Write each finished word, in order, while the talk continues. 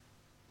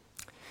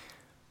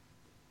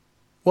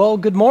Well,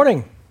 good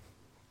morning.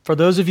 For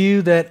those of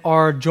you that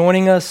are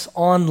joining us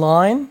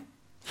online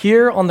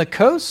here on the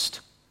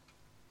coast,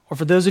 or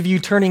for those of you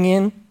turning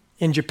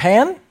in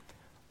Japan,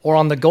 or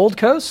on the Gold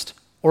Coast,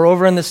 or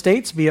over in the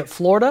States, be it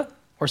Florida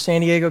or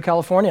San Diego,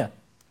 California,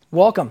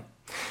 welcome.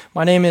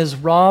 My name is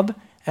Rob,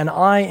 and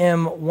I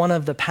am one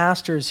of the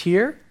pastors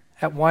here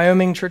at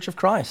Wyoming Church of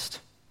Christ.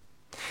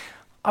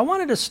 I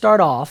wanted to start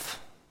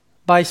off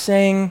by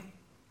saying,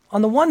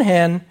 on the one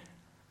hand,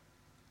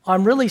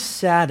 I'm really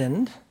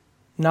saddened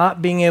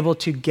not being able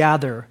to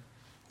gather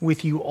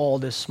with you all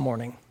this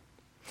morning.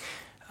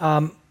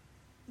 On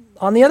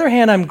the other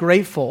hand, I'm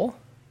grateful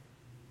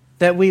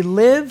that we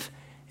live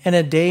in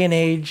a day and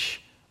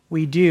age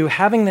we do,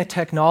 having the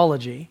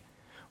technology,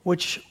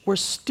 which we're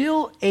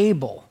still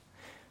able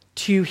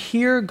to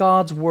hear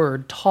God's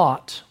word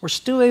taught. We're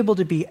still able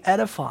to be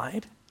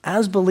edified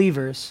as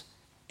believers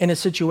in a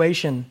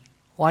situation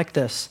like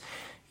this.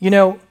 You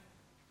know,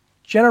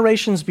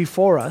 generations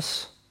before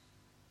us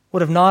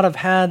would not have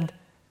had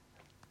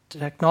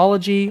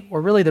technology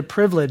or really the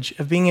privilege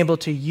of being able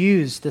to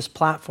use this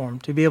platform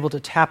to be able to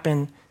tap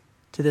into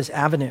this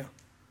avenue.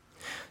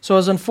 So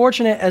as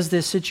unfortunate as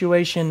this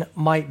situation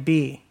might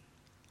be,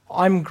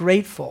 I'm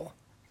grateful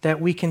that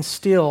we can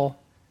still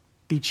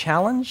be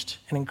challenged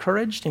and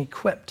encouraged and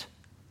equipped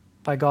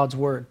by God's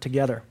word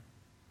together.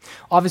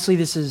 Obviously,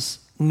 this is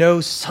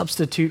no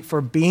substitute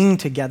for being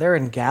together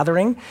and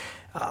gathering,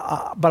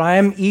 but I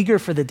am eager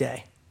for the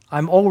day.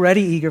 I'm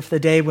already eager for the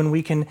day when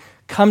we can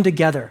come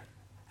together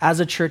as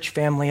a church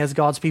family, as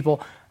God's people.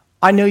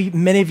 I know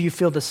many of you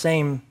feel the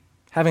same,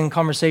 having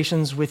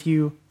conversations with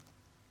you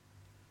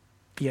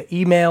via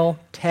email,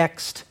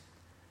 text,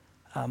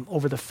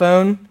 over the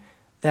phone,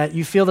 that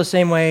you feel the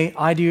same way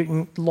I do,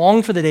 and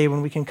long for the day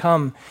when we can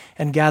come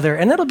and gather.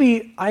 And it'll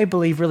be, I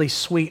believe, really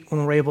sweet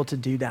when we're able to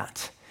do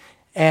that.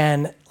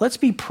 And let's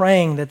be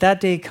praying that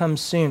that day comes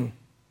soon.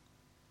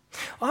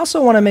 I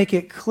also want to make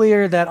it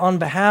clear that on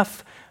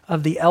behalf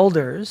of the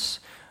elders,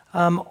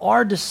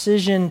 our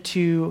decision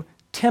to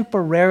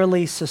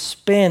temporarily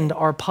suspend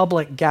our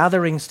public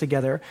gatherings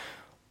together,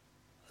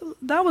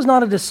 that was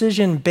not a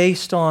decision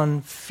based on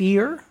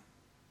fear.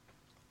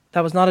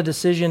 That was not a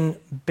decision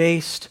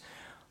based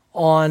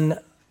on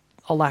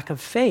a lack of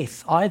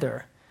faith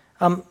either.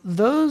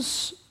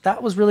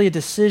 That was really a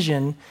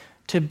decision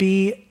to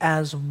be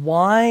as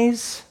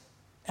wise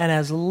and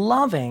as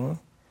loving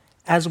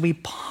as we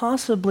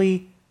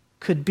possibly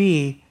could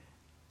be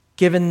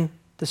given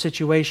the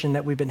situation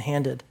that we've been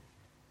handed.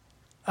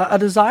 A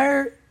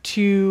desire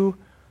to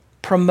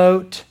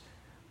promote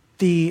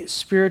the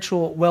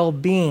spiritual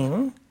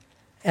well-being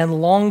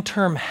and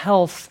long-term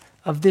health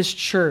of this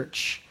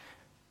church,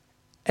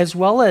 as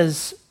well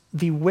as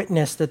the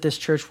witness that this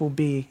church will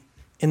be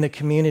in the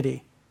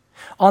community.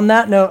 On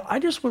that note, I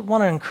just would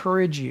want to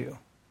encourage you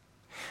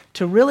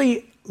to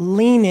really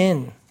lean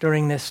in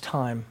during this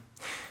time,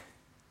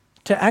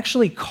 to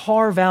actually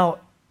carve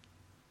out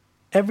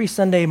every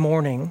Sunday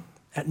morning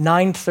at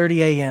 9:30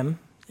 a.m.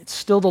 It's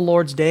still the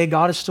Lord's day.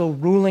 God is still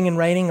ruling and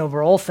reigning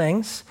over all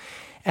things.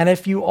 And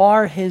if you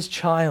are his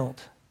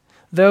child,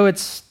 though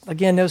it's,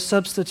 again, no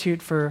substitute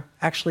for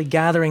actually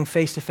gathering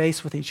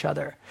face-to-face with each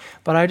other,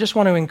 but I just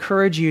want to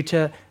encourage you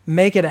to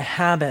make it a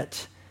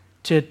habit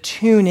to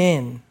tune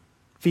in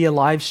via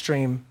live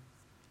stream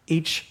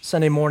each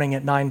Sunday morning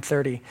at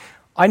 9:30.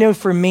 I know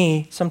for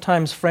me,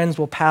 sometimes friends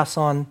will pass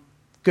on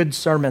good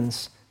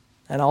sermons,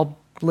 and I'll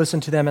listen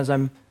to them as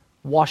I'm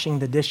washing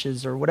the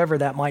dishes or whatever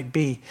that might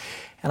be.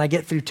 And I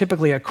get through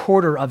typically a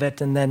quarter of it,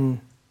 and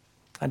then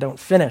I don't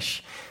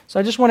finish. So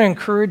I just want to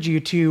encourage you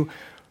to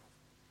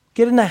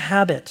get in the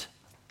habit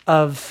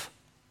of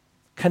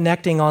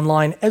connecting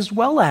online, as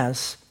well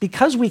as,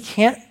 because we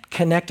can't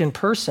connect in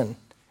person,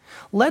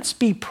 let's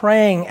be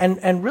praying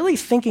and really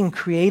thinking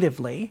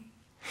creatively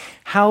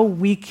how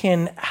we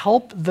can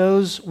help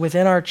those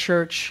within our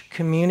church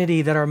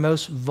community that are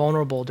most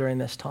vulnerable during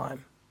this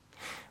time.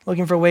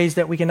 Looking for ways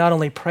that we can not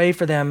only pray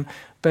for them,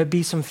 but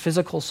be some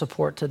physical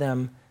support to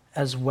them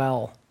as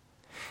well.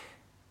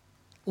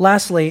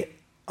 Lastly,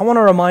 I want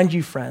to remind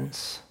you,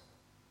 friends,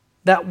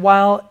 that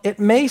while it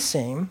may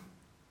seem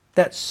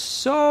that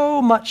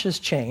so much has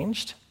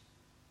changed,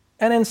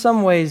 and in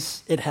some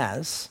ways it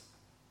has,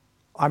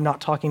 I'm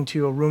not talking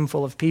to a room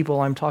full of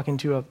people, I'm talking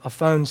to a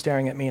phone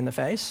staring at me in the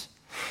face.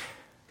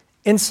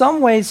 In some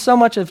ways, so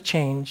much has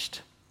changed,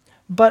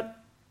 but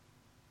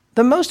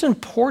the most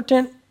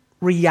important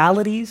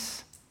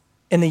realities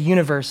in the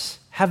universe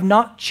have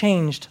not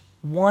changed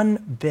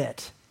one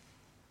bit.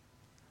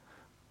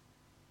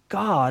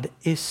 God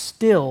is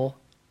still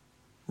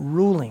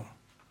ruling.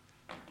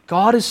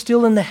 God is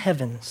still in the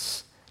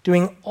heavens,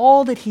 doing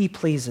all that he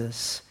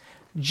pleases.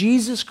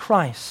 Jesus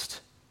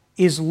Christ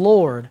is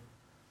Lord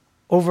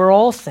over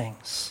all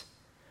things,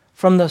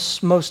 from the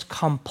most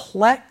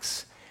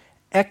complex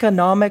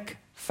economic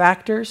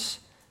factors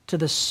to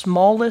the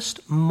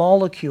smallest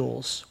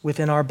molecules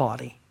within our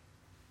body.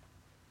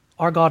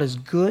 Our God is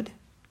good,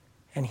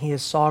 and he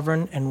is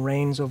sovereign and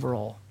reigns over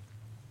all.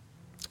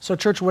 So,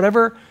 church,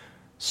 whatever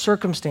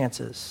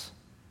circumstances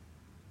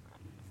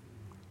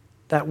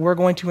that we're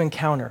going to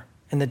encounter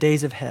in the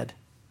days ahead.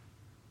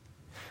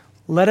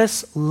 Let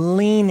us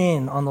lean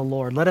in on the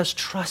Lord. Let us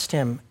trust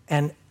him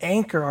and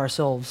anchor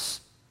ourselves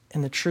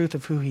in the truth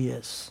of who he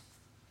is.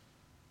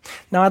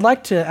 Now, I'd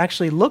like to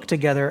actually look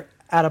together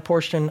at a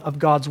portion of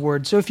God's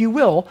word. So if you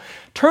will,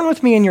 turn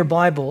with me in your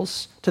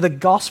Bibles to the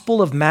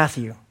Gospel of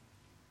Matthew,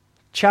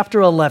 chapter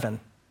 11.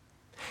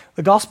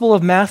 The Gospel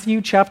of Matthew,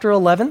 chapter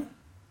 11.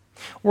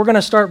 We're going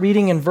to start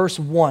reading in verse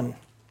 1.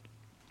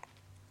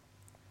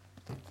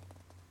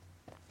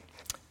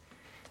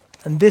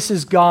 And this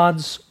is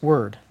God's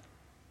word.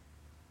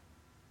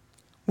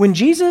 When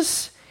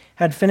Jesus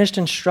had finished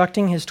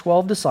instructing his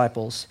 12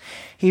 disciples,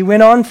 he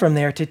went on from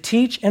there to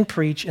teach and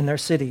preach in their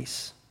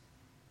cities.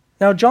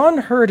 Now John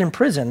heard in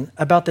prison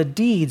about the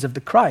deeds of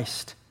the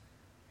Christ.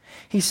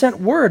 He sent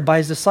word by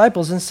his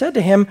disciples and said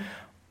to him,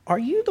 "Are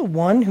you the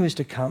one who is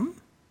to come,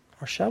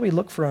 or shall we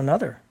look for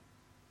another?"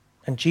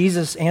 And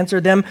Jesus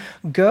answered them,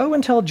 "Go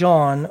and tell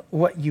John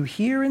what you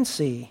hear and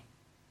see.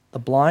 The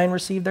blind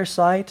receive their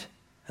sight,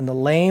 and the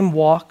lame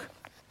walk.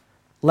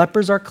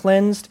 Lepers are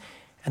cleansed,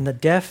 and the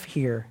deaf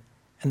hear,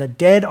 and the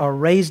dead are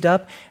raised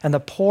up, and the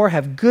poor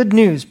have good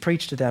news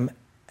preached to them,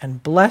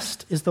 and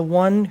blessed is the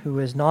one who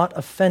is not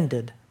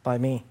offended by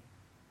me."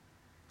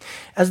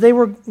 As they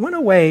went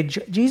away,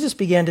 Jesus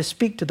began to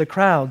speak to the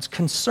crowds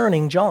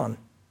concerning John.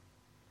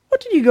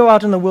 "What did you go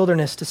out in the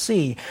wilderness to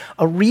see?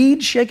 A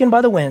reed shaken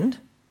by the wind?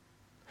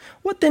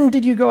 What then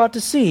did you go out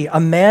to see? A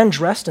man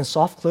dressed in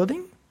soft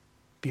clothing?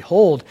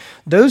 Behold,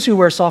 those who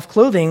wear soft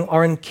clothing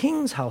are in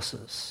kings'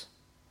 houses.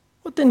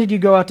 What then did you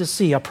go out to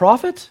see? A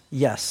prophet?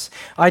 Yes,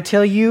 I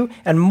tell you,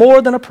 and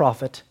more than a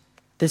prophet.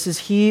 This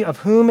is he of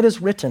whom it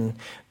is written,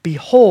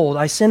 'Behold,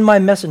 I send my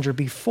messenger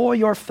before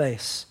your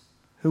face,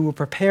 who will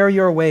prepare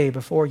your way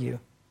before you.'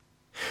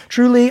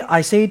 Truly,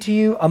 I say to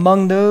you,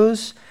 among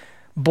those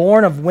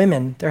born of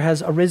women, there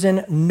has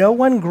arisen no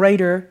one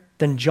greater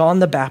than John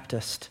the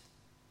Baptist.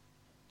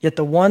 Yet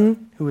the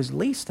one who is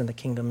least in the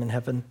kingdom in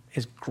heaven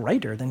is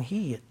greater than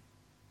he.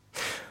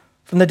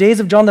 From the days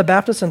of John the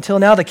Baptist until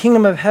now, the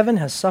kingdom of heaven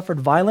has suffered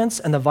violence,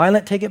 and the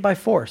violent take it by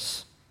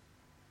force.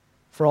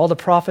 For all the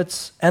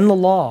prophets and the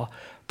law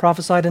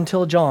prophesied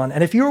until John,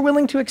 and if you are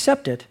willing to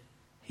accept it,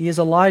 he is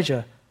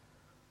Elijah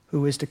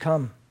who is to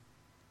come.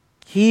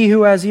 He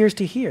who has ears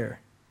to hear,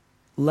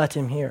 let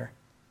him hear.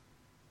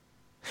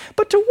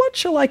 But to what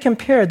shall I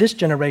compare this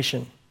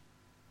generation?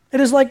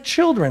 It is like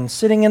children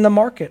sitting in the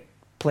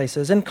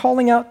marketplaces and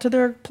calling out to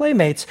their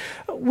playmates,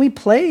 'We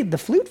played the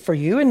flute for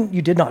you, and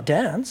you did not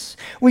dance.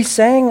 We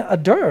sang a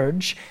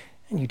dirge,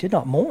 and you did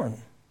not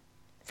mourn.'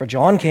 For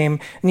John came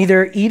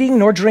neither eating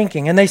nor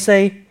drinking, and they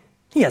say,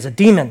 'He has a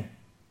demon.'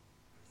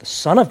 The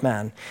Son of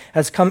Man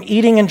has come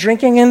eating and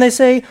drinking, and they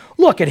say,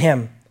 'Look at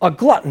him, a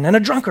glutton and a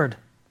drunkard,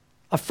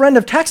 a friend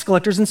of tax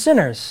collectors and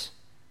sinners.'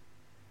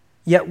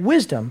 Yet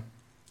wisdom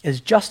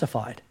is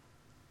justified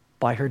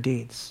by her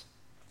deeds."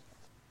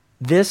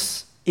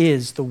 This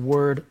is the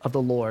word of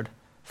the Lord.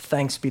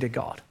 Thanks be to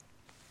God.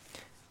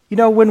 You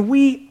know, when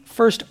we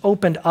first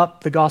opened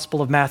up the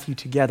Gospel of Matthew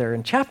together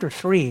in chapter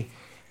 3,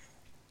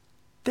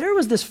 there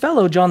was this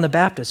fellow, John the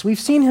Baptist. We've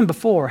seen him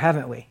before,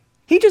 haven't we?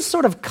 He just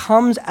sort of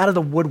comes out of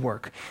the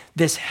woodwork,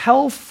 this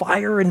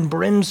hellfire and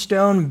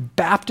brimstone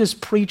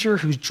Baptist preacher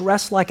who's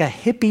dressed like a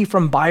hippie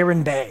from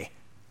Byron Bay,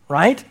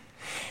 right?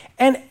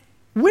 And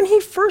when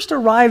he first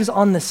arrives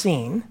on the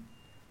scene,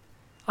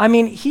 I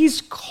mean,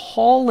 he's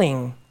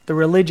calling the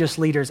religious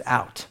leaders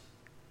out.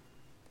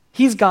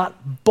 He's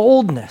got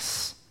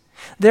boldness.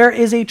 There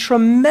is a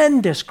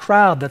tremendous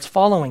crowd that's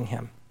following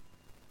him.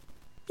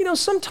 You know,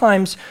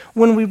 sometimes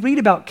when we read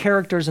about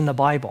characters in the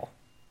Bible,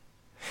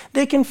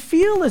 they can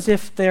feel as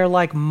if they're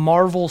like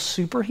Marvel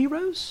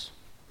superheroes.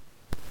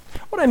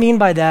 What I mean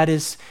by that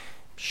is,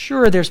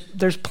 sure,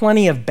 there's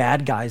plenty of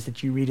bad guys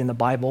that you read in the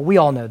Bible. We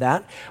all know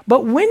that.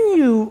 But when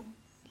you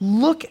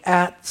look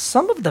at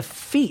some of the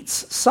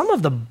feats, some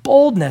of the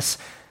boldness,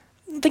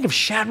 think of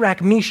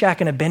Shadrach, Meshach,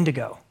 and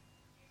Abednego.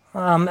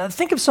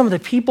 Think of some of the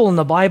people in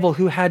the Bible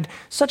who had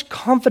such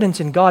confidence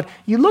in God.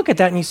 You look at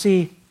that and you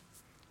see,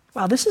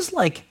 wow, this is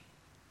like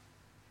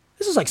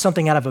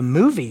something out of a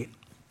movie.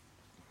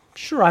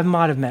 Sure, I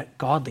might have met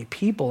godly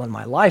people in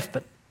my life,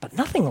 but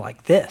nothing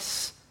like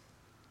this.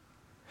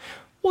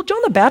 Well, John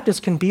the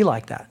Baptist can be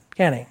like that,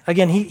 can he?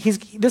 Again, he's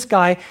this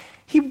guy.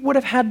 He would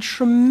have had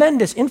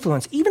tremendous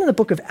influence. Even in the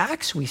book of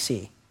Acts, we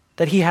see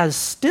that he has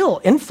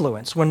still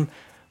influence. When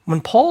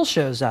Paul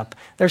shows up,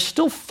 there's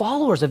still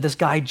followers of this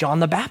guy,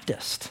 John the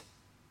Baptist.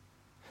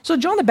 So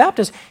John the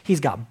Baptist, he's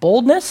got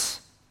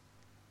boldness.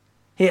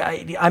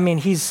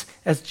 He's,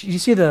 as you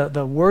see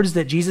the words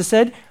that Jesus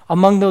said,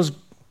 among those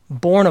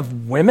born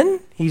of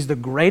women, he's the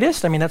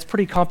greatest. I mean, that's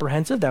pretty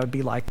comprehensive. That would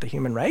be like the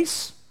human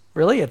race,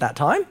 really, at that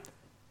time.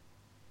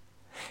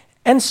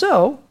 And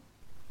so,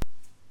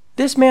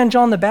 this man,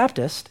 John the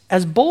Baptist,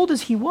 as bold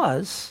as he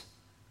was,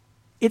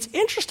 it's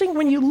interesting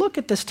when you look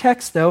at this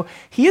text, though,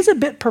 he is a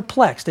bit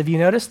perplexed. Have you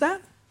noticed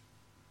that?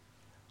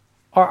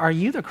 Are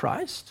you the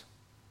Christ?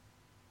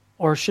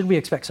 Or should we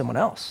expect someone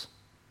else?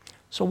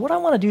 So what I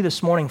want to do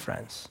this morning,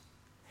 friends,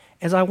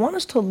 is I want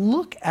us to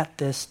look at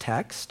this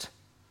text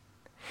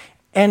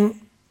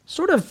and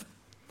sort of,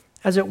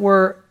 as it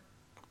were,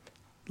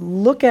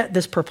 look at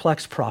this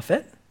perplexed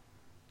prophet,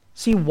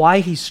 see why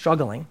he's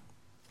struggling.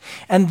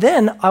 And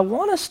then I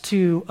want us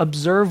to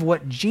observe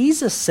what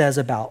Jesus says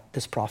about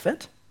this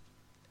prophet.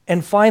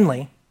 And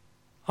finally,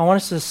 I want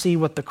us to see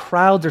what the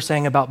crowds are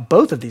saying about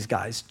both of these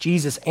guys,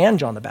 Jesus and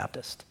John the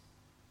Baptist.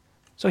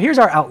 So here's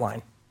our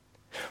outline.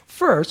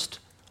 First,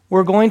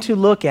 we're going to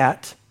look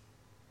at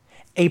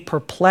a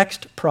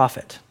perplexed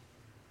prophet.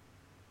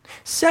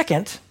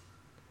 Second,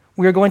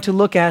 we are going to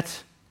look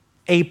at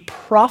a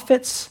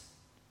prophet's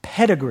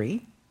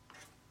pedigree.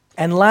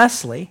 And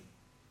lastly,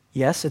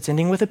 yes, it's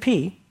ending with a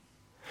P,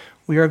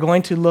 we are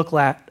going to look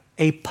at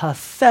a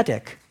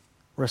pathetic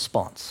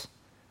response,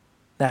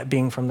 that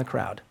being from the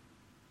crowd.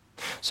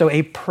 So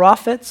a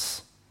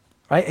prophet's,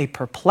 right, a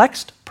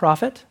perplexed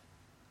prophet,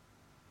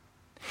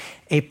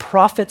 a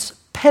prophet's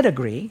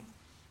pedigree,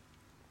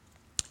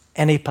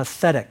 and a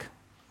pathetic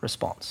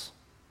response.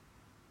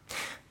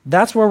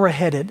 That's where we're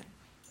headed.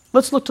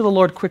 Let's look to the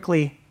Lord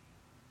quickly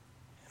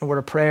in a word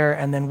of prayer,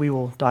 and then we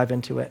will dive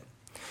into it.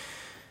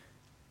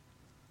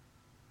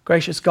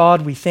 Gracious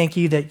God, we thank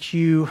you that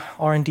you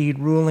are indeed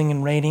ruling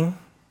and reigning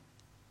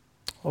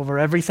over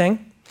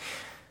everything.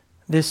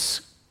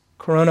 This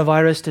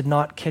coronavirus did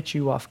not catch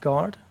you off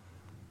guard.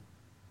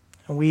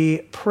 And we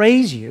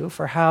praise you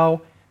for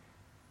how,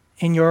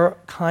 in your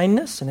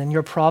kindness and in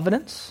your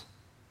providence,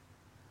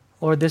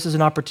 Lord, this is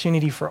an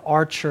opportunity for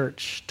our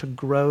church to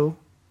grow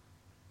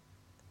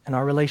in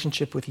our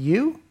relationship with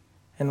you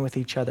and with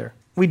each other.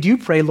 We do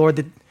pray, Lord,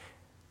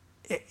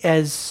 that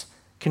as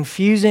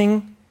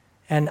confusing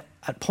and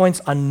at points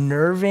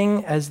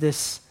unnerving as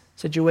this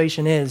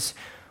situation is,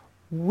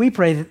 we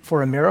pray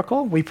for a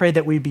miracle. We pray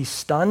that we'd be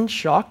stunned,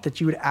 shocked,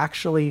 that you would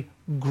actually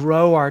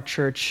grow our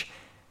church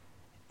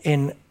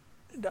in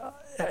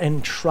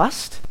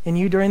trust in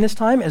you during this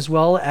time, as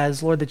well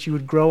as, Lord, that you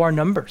would grow our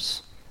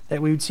numbers,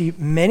 that we would see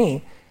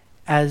many,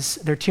 as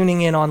they're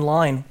tuning in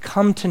online,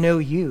 come to know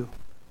you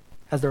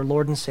as their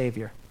Lord and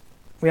Savior.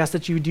 We ask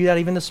that you would do that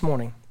even this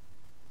morning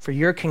for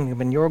your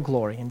kingdom and your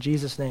glory. In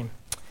Jesus' name,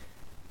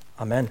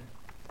 amen.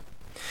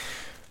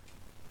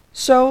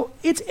 So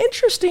it's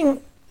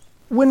interesting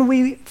when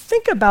we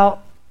think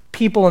about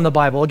people in the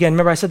Bible. Again,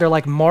 remember I said they're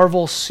like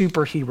Marvel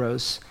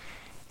superheroes.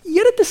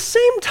 Yet at the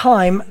same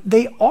time,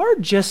 they are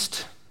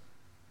just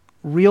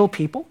real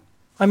people.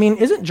 I mean,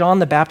 isn't John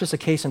the Baptist a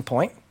case in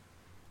point?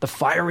 The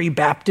fiery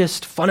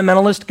Baptist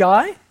fundamentalist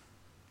guy?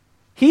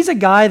 He's a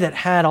guy that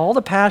had all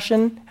the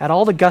passion, had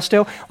all the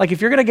gusto. Like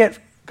if you're going to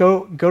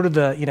go to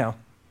the,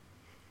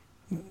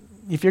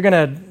 if you're going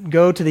to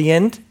go to the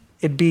end,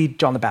 it'd be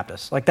John the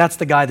Baptist. Like that's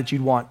the guy that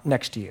you'd want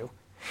next to you.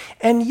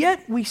 And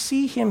yet we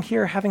see him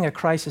here having a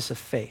crisis of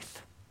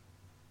faith.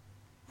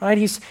 Right?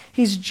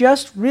 He's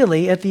just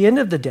really, at the end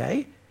of the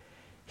day,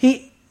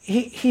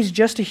 he's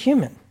just a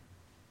human.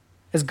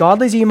 As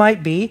godly as he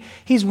might be,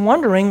 he's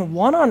wondering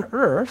what on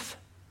earth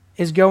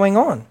is going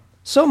on.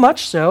 So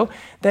much so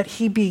that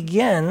he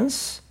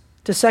begins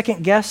to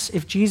second guess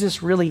if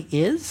Jesus really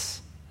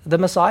is the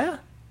Messiah.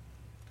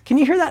 Can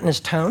you hear that in his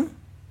tone?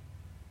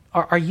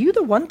 Are you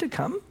the one to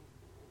come?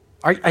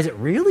 Is it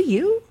really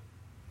you?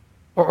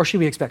 Or should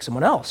we expect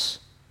someone else?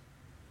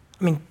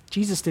 I mean,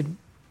 Jesus, did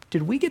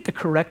we get the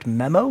correct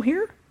memo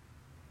here?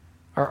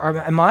 Or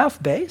am I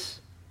off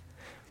base?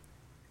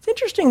 It's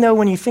interesting, though,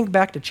 when you think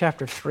back to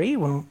chapter 3,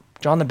 when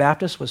John the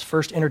Baptist was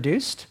first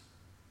introduced.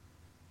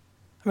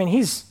 I mean,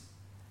 he's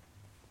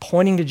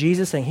pointing to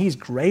Jesus, saying, he's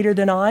greater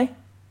than I.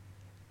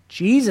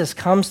 Jesus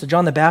comes to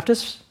John the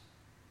Baptist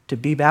to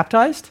be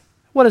baptized.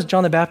 What does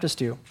John the Baptist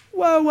do?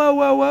 Whoa, whoa,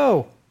 whoa,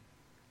 whoa.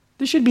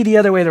 This should be the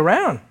other way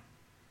around.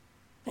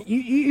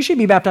 You should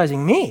be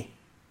baptizing me.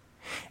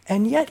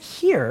 And yet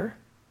here,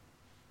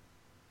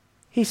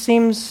 he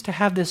seems to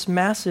have this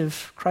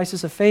massive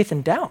crisis of faith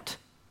and doubt.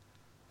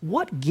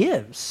 What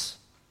gives?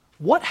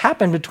 What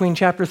happened between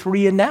chapter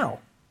 3 and now?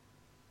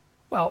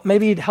 Well,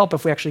 maybe it'd help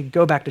if we actually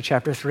go back to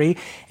chapter 3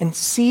 and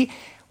see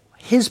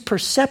his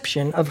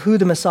perception of who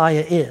the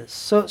Messiah is.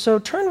 So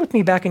turn with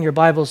me back in your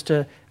Bibles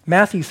to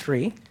Matthew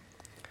 3,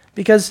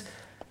 because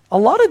a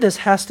lot of this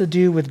has to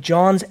do with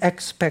John's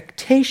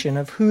expectation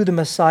of who the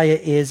Messiah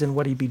is and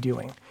what he'd be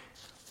doing.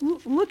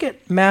 Look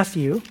at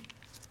Matthew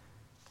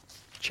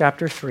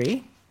chapter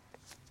 3.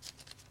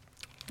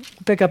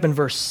 Pick up in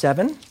verse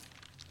 7.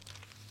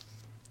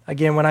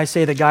 Again, when I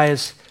say the guy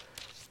is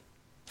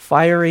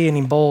fiery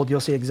and bold, you'll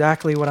see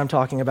exactly what I'm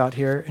talking about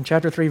here. In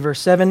chapter 3, verse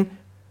 7,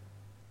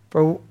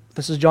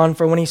 this is John,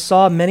 for when he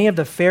saw many of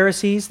the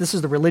Pharisees, this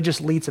is the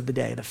religious elites of the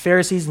day, the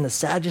Pharisees and the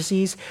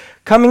Sadducees,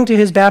 coming to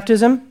his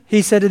baptism,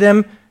 he said to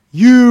them,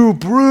 "You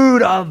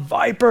brood of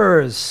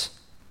vipers,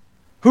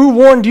 who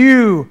warned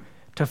you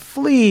to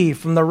flee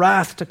from the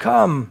wrath to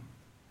come?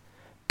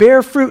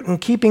 Bear fruit in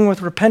keeping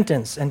with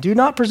repentance, and do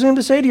not presume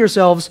to say to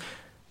yourselves,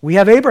 'We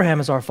have Abraham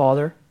as our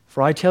father.'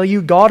 For I tell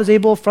you, God is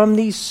able from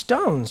these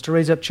stones to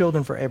raise up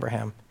children for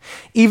Abraham.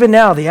 Even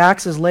now the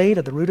axe is laid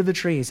at the root of the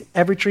trees.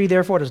 Every tree,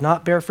 therefore, does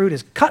not bear fruit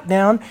is cut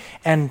down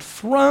and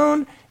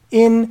thrown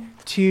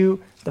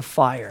into the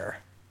fire.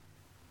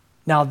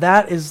 Now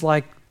that is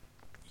like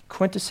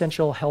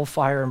quintessential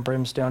hellfire and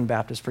brimstone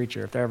Baptist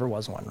preacher, if there ever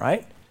was one,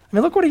 right? I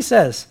mean, look what he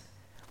says.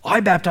 I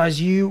baptize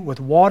you with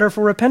water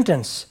for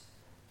repentance,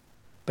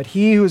 but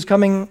he who is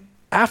coming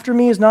after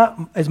me is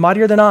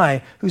mightier than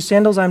I, whose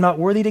sandals I am not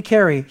worthy to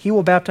carry. He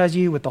will baptize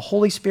you with the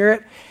Holy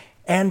Spirit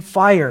and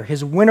fire.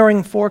 His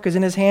winnowing fork is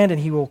in his hand,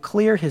 and he will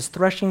clear his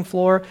threshing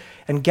floor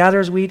and gather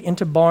his wheat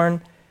into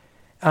barn.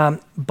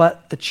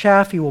 But the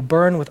chaff he will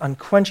burn with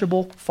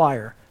unquenchable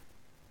fire.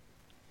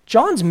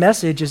 John's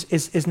message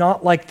is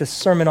not like the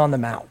Sermon on the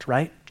Mount,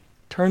 right?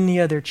 Turn the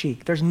other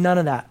cheek. There's none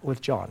of that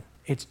with John.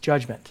 It's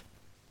judgment.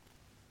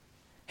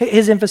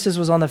 His emphasis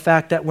was on the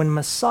fact that when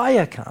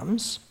Messiah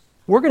comes,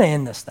 we're going to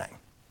end this thing.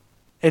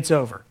 It's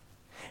over.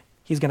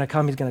 He's going to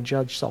come, he's going to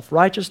judge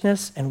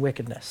self-righteousness and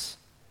wickedness.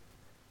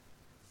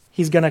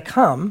 He's going to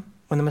come,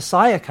 when the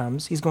Messiah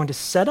comes, he's going to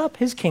set up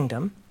his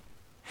kingdom,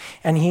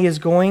 and he is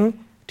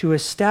going to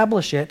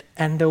establish it,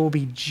 and there will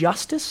be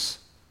justice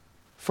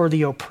for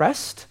the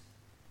oppressed,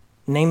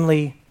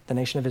 namely the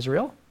nation of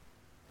Israel,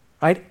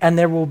 right? And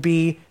there will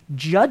be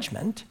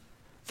judgment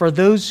for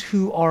those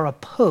who are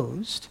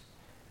opposed,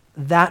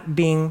 that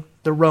being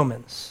the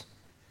Romans,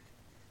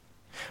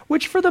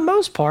 which for the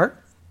most part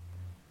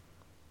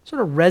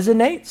sort of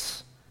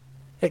resonates.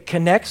 It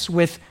connects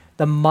with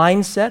the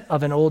mindset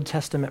of an Old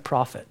Testament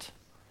prophet.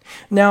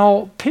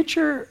 Now,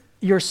 picture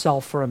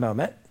yourself for a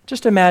moment.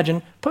 Just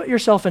imagine, put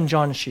yourself in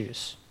John's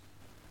shoes,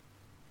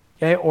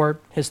 okay, or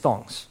his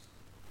thongs.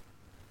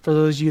 For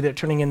those of you that are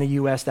turning in the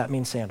U.S., that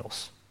means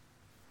sandals.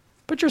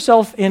 Put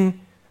yourself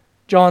in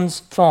John's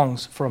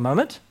thongs for a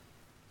moment.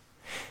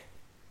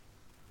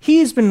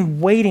 He's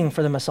been waiting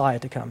for the Messiah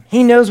to come.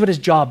 He knows what his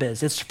job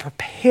is. It's to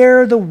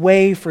prepare the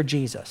way for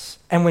Jesus.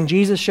 And when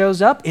Jesus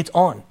shows up, it's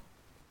on.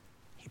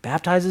 He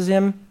baptizes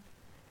him.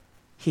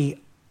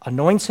 He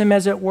anoints him,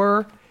 as it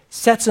were,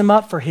 sets him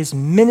up for his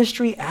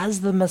ministry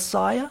as the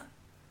Messiah.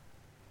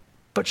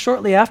 But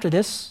shortly after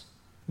this,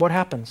 what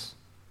happens?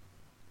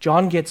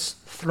 John gets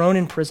thrown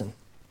in prison.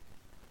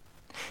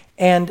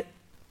 And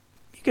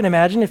you can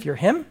imagine if you're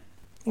him,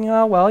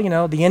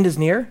 the end is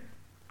near,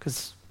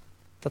 because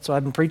that's what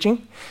I've been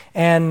preaching.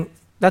 And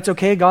that's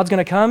okay. God's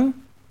going to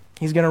come.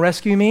 He's going to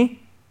rescue me.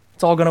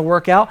 It's all going to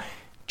work out.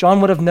 John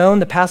would have known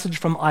the passage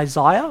from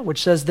Isaiah,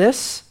 which says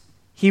this: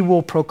 he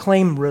will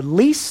proclaim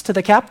release to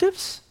the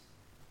captives.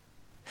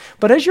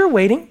 But as you're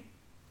waiting,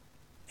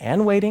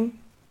 and waiting,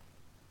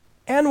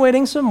 and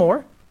waiting some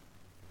more,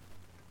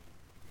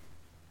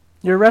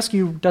 your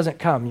rescue doesn't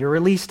come. Your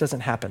release doesn't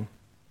happen.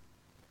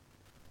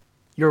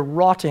 You're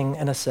rotting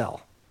in a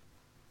cell.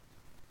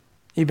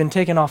 You've been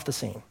taken off the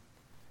scene.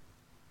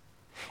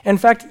 In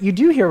fact, you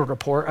do hear a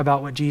report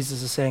about what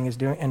Jesus is saying is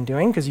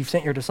doing because you've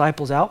sent your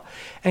disciples out.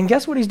 And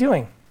guess what he's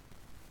doing?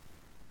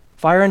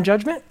 Fire and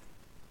judgment?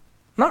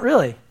 Not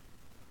really.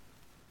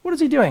 What is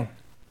he doing?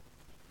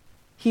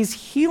 He's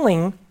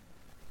healing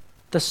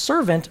the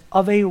servant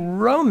of a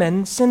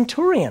Roman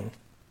centurion.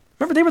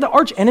 Remember, they were the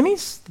arch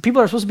enemies, the people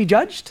that are supposed to be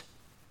judged?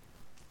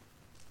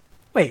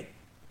 Wait,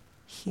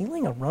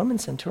 healing a Roman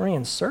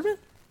centurion's servant?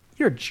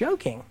 You're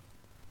joking.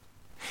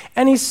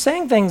 And he's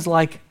saying things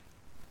like,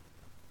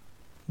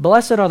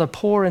 blessed are the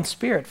poor in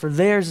spirit, for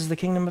theirs is the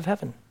kingdom of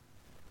heaven.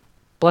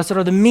 Blessed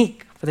are the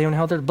meek, for they will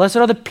inherit the earth. Blessed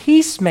are the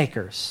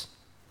peacemakers.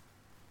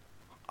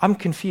 I'm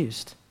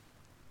confused.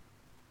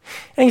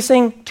 And he's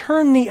saying,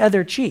 turn the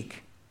other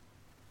cheek.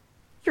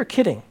 You're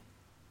kidding.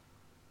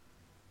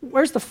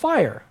 Where's the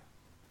fire?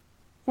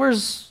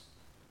 Where's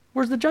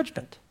the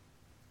judgment?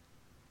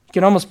 You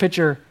can almost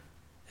picture,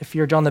 if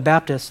you're John the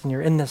Baptist and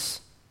you're in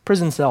this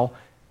prison cell,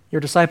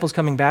 your disciples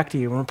coming back to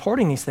you and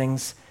reporting these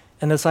things,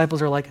 and the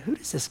disciples are like, who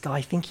does this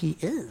guy think he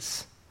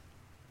is?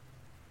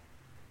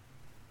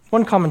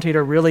 One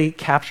commentator really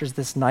captures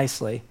this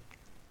nicely.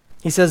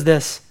 He says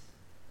this: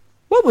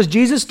 what was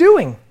Jesus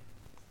doing?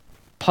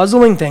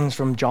 Puzzling things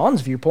from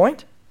John's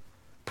viewpoint,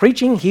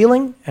 preaching,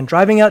 healing, and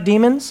driving out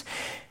demons.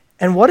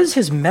 And what is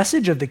his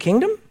message of the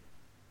kingdom?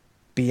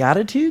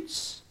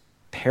 Beatitudes,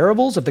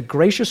 parables of the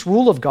gracious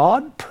rule of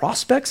God,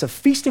 prospects of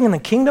feasting in the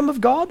kingdom of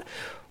God.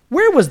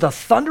 Where was the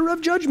thunder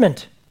of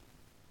judgment?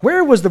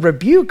 Where was the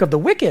rebuke of the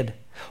wicked?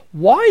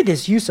 Why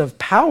this use of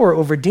power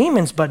over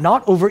demons but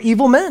not over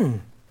evil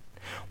men?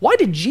 Why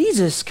did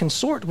Jesus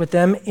consort with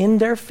them in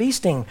their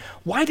feasting?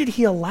 Why did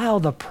he allow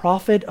the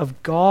prophet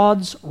of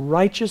God's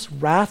righteous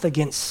wrath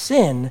against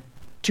sin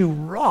to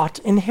rot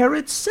in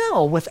Herod's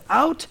cell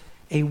without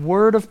a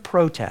word of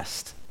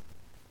protest?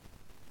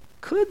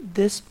 Could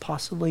this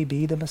possibly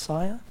be the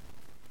Messiah?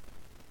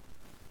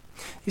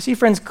 You see,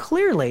 friends,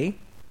 clearly,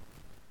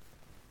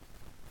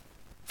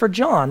 for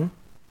John,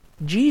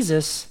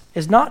 Jesus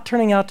is not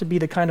turning out to be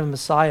the kind of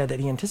Messiah that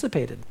he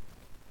anticipated.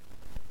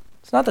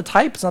 It's not the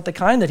type, it's not the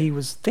kind that he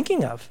was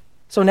thinking of.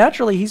 So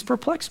naturally, he's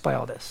perplexed by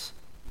all this,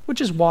 which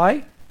is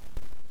why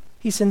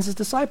he sends his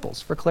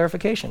disciples for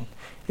clarification.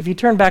 If you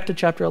turn back to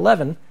chapter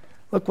 11,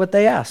 look what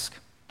they ask.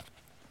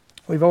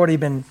 We've already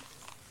been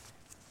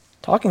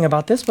talking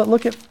about this, but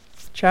look at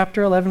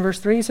chapter 11, verse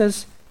 3. He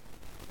says,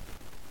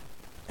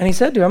 And he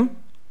said to him,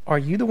 "Are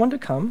you the one to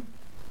come,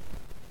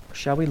 or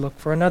shall we look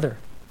for another?"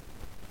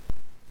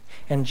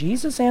 And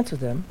Jesus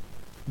answered them,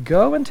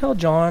 "Go and tell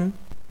John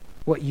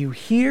what you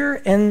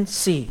hear and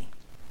see."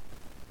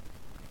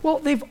 Well,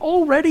 they've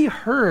already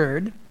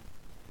heard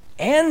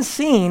and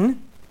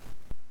seen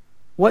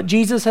what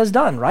Jesus has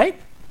done, right?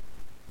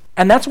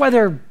 And that's why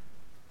they're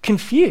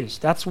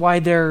confused. That's why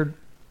they're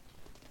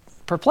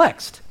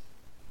perplexed.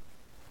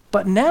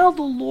 But now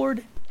the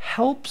Lord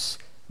helps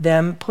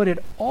them put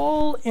it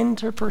all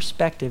into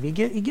perspective. He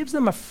gives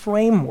them a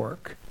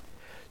framework,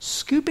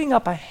 scooping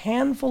up a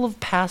handful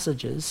of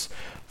passages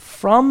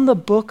from the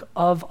book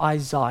of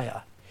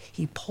Isaiah.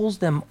 He pulls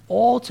them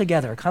all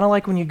together, kind of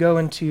like when you go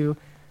into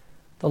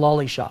the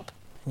lolly shop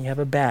and you have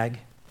a bag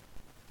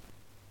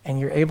and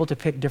you're able to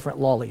pick different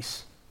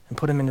lollies and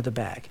put them into the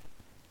bag.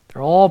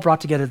 They're all brought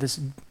together, this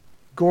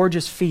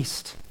gorgeous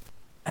feast.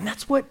 And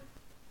that's what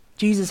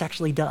Jesus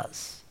actually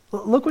does.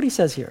 Look what he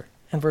says here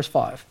in verse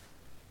 5.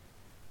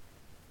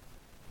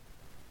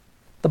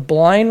 The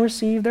blind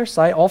receive their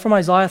sight, all from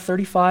Isaiah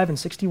 35 and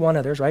 61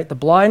 others, right? The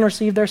blind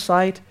receive their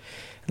sight,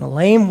 and the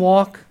lame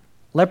walk,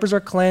 lepers are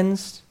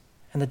cleansed,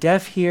 and the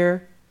deaf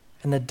hear,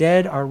 and the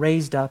dead are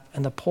raised up,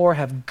 and the poor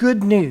have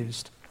good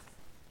news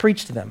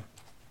preached to them.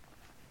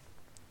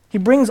 He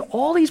brings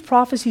all these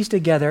prophecies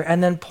together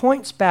and then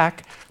points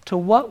back to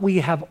what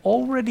we have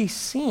already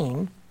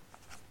seen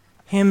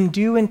him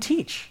do and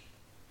teach.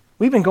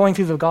 We've been going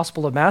through the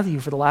Gospel of Matthew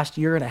for the last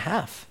year and a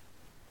half,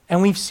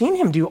 and we've seen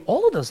him do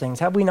all of those things,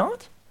 have we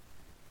not?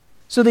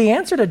 So the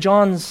answer to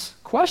John's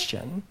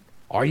question,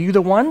 are you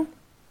the one?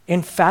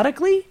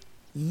 Emphatically,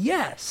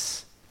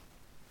 yes.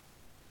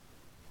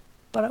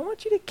 But I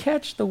want you to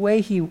catch the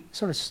way he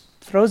sort of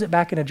throws it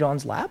back into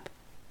John's lap.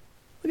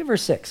 Look at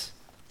verse 6.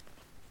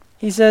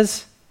 He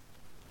says,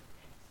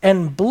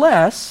 and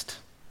blessed,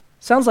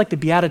 sounds like the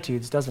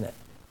Beatitudes, doesn't it?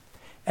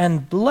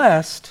 And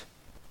blessed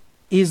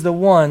is the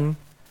one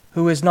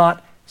who is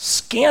not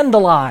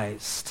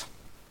scandalized,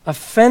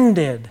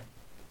 offended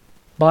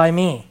by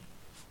me.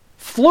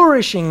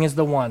 Flourishing is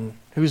the one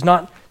who's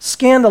not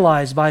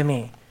scandalized by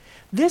me.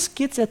 This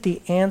gets at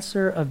the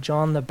answer of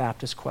John the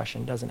Baptist's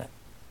question, doesn't it?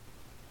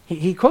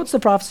 He quotes the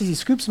prophecies, he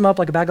scoops them up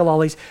like a bag of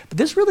lollies, but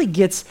this really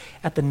gets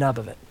at the nub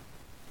of it.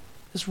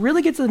 This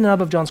really gets to the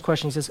nub of John's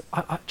question. He says,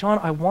 John,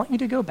 I want you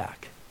to go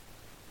back,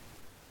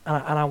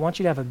 and I want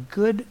you to have a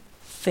good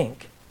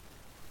think.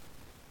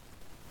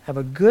 Have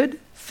a good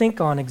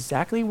think on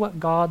exactly what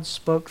God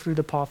spoke through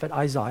the prophet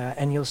Isaiah,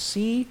 and you'll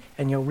see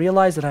and you'll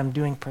realize that I'm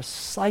doing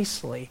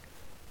precisely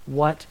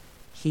what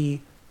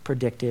he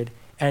predicted,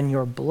 and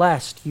you're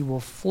blessed, you will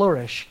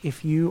flourish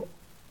if you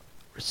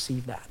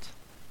receive that.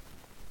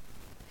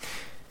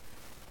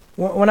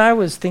 When I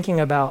was thinking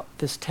about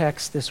this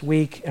text this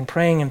week and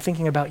praying and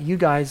thinking about you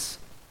guys,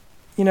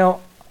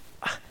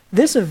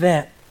 this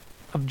event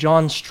of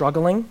John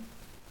struggling,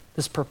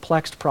 this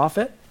perplexed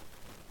prophet,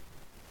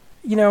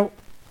 if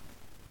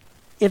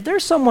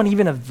there's someone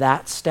even of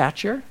that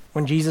stature,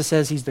 when Jesus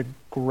says he's the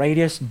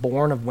greatest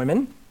born of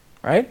women,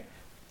 right?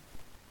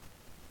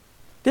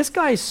 This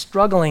guy is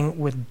struggling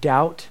with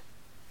doubt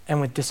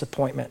and with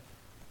disappointment.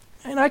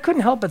 And I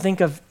couldn't help but think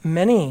of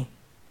many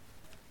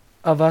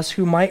of us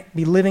who might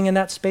be living in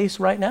that space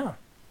right now,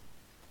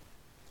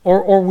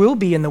 or will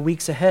be in the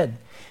weeks ahead.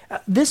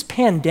 This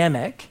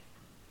pandemic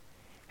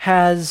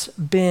has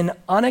been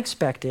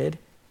unexpected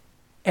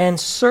and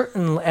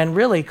certain, and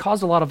really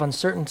caused a lot of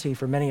uncertainty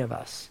for many of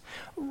us.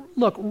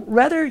 Look,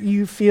 whether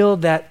you feel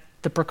that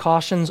the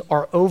precautions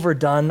are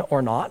overdone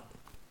or not,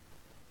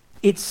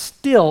 it's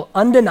still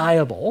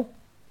undeniable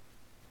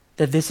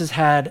that this has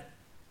had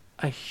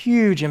a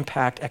huge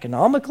impact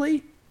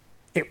economically.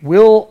 It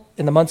will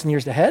in the months and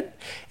years ahead.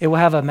 It will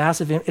have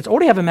it's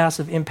already have a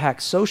massive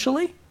impact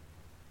socially,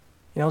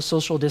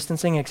 social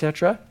distancing,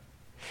 etc.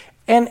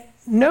 And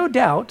no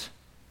doubt,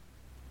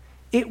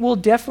 it will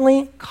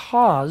definitely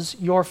cause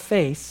your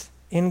faith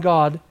in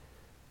God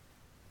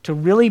to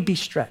really be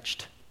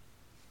stretched.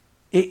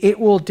 It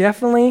will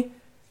definitely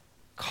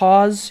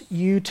cause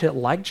you to,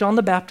 like John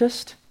the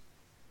Baptist,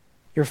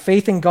 your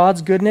faith in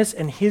God's goodness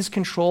and his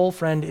control,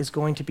 friend, is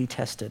going to be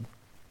tested.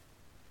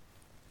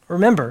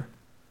 Remember,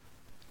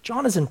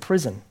 John is in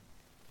prison.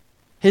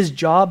 His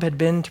job had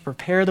been to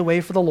prepare the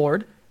way for the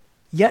Lord,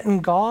 yet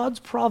in God's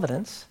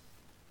providence,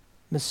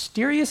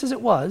 mysterious as it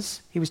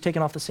was, he was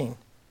taken off the scene.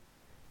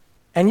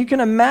 And you can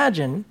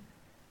imagine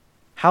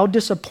how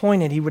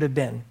disappointed he would have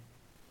been.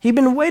 He'd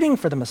been waiting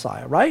for the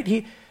Messiah,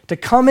 right? To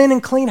come in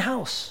and clean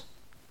house.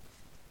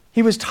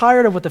 He was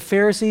tired of what the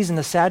Pharisees and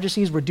the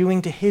Sadducees were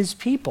doing to his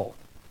people.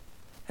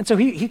 And so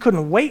he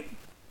couldn't wait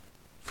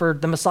for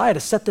the Messiah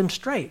to set them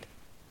straight.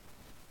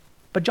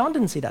 But John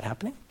didn't see that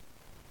happening.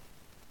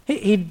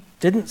 He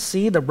didn't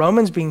see the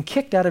Romans being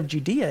kicked out of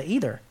Judea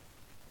either.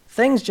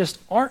 Things just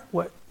aren't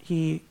what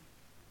he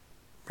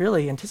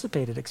really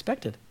anticipated,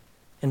 expected,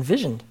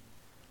 envisioned.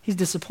 He's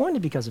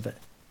disappointed because of it.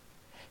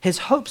 His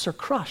hopes are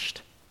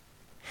crushed.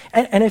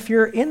 And if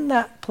you're in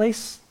that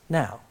place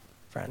now,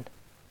 friend,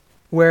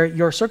 where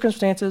your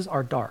circumstances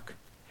are dark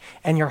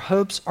and your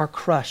hopes are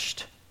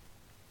crushed,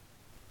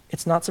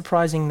 it's not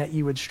surprising that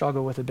you would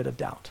struggle with a bit of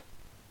doubt.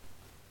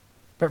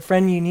 But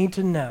friend, you need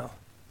to know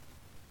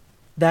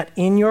that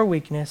in your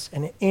weakness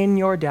and in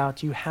your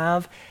doubt, you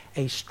have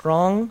a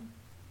strong,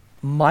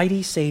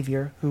 mighty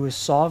Savior who is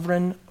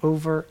sovereign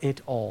over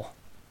it all.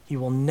 He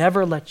will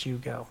never let you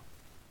go.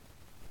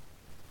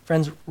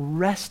 Friends,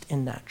 rest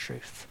in that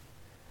truth.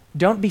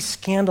 Don't be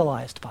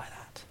scandalized by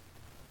that.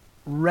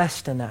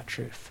 Rest in that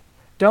truth.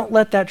 Don't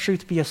let that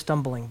truth be a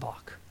stumbling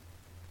block.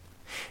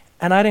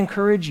 And I'd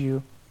encourage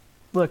you,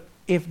 look,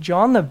 if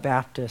John the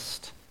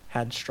Baptist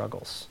had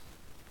struggles,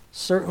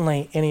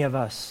 certainly any of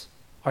us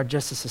are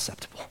just as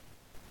susceptible.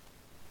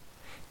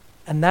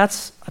 And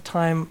that's a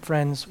time,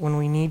 friends, when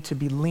we need to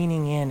be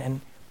leaning in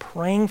and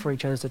praying for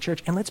each other as a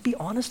church. And let's be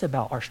honest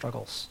about our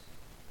struggles.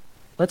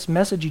 Let's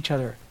message each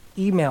other,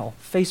 email,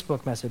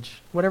 Facebook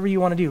message, whatever you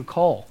want to do,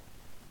 call.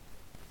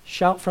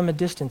 Shout from a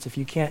distance if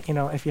you can't,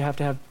 if you have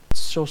to have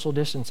social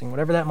distancing,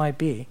 whatever that might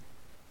be.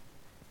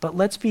 But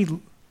let's be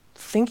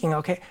thinking,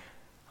 okay,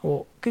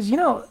 well, because,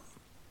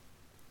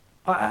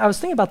 I was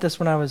thinking about this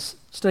when I was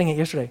studying it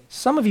yesterday.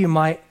 Some of you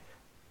might,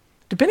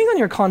 depending on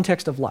your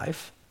context of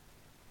life,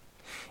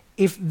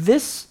 if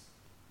this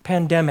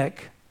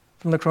pandemic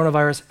from the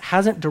coronavirus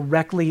hasn't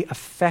directly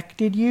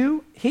affected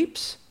you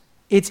heaps,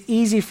 it's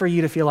easy for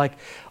you to feel like,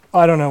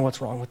 I don't know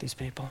what's wrong with these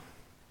people.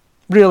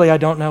 Really, I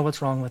don't know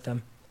what's wrong with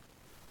them.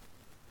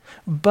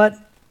 But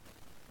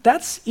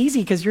that's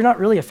easy because you're not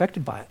really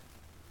affected by it.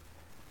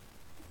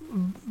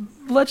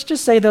 Let's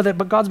just say, though,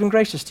 but God's been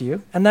gracious to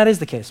you, and that is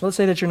the case. Let's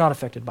say that you're not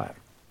affected by it.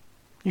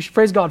 You should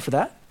praise God for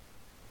that.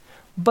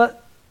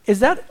 But is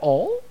that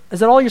all?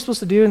 Is that all you're supposed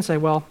to do and say,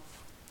 well,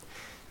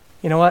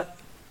 you know what?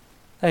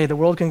 Hey, the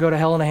world can go to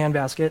hell in a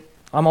handbasket.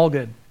 I'm all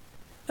good.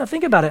 Now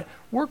think about it.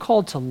 We're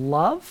called to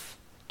love,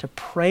 to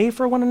pray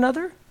for one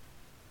another.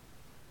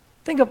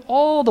 Think of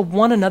all the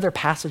one another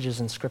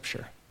passages in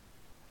Scripture.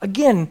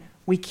 Again,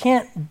 we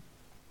can't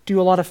do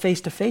a lot of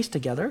face-to-face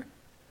together,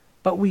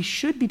 but we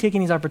should be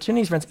taking these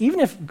opportunities, friends, even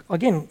if,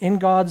 again, in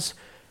God's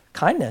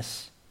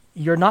kindness,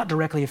 you're not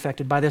directly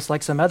affected by this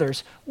like some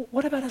others.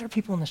 What about other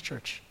people in this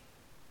church?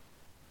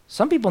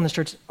 Some people in this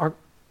church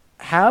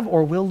have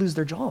or will lose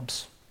their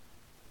jobs.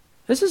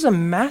 This is a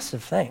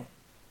massive thing.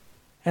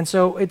 And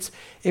so it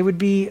would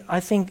be, I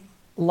think,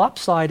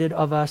 lopsided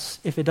of us,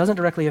 if it doesn't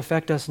directly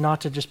affect us,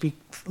 not to just be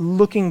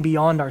looking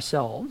beyond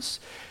ourselves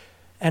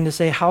and to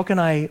say, how can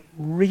I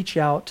reach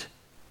out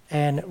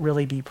and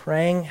really be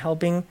praying,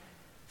 helping,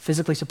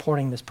 physically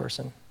supporting this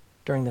person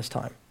during this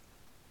time?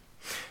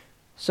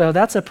 So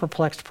that's a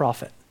perplexed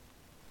prophet.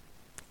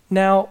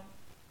 Now,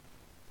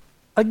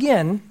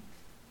 again,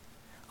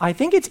 I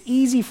think it's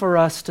easy for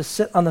us to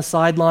sit on the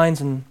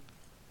sidelines and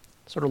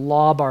sort of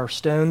lob our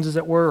stones, as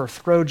it were, or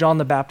throw John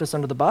the Baptist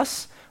under the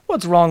bus.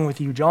 What's wrong with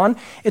you, John?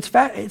 It's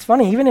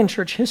funny, even in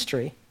church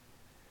history,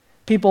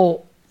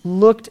 people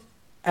looked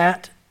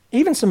at,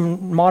 even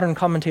some modern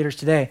commentators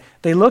today,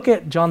 they look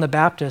at John the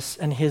Baptist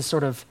and his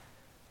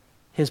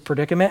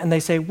predicament, and they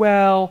say,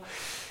 well,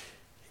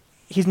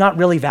 he's not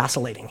really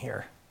vacillating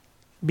here.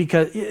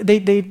 Because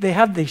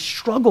they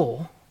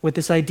struggle with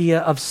this idea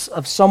of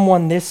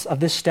someone of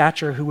this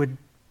stature who would,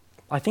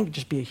 I think,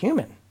 just be a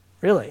human,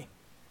 really.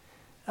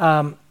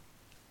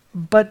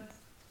 But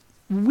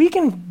we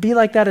can be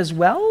like that as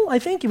well, I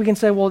think. We can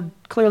say, well,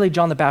 clearly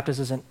John the Baptist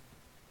isn't,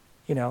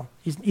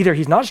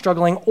 he's not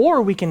struggling,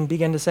 or we can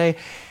begin to say,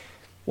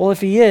 well,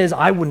 if he is,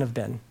 I wouldn't have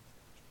been.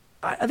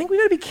 I think we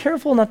got to be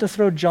careful not to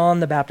throw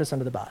John the Baptist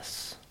under the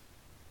bus.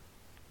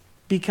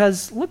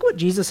 Because look what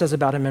Jesus says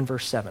about him in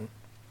verse 7.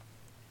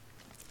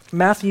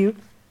 Matthew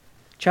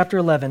chapter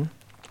 11,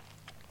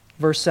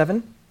 verse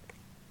 7.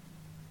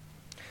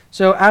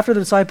 So after the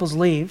disciples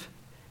leave,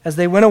 as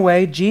they went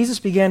away, Jesus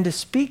began to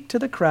speak to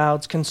the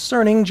crowds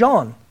concerning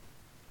John.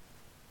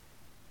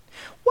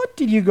 What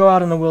did you go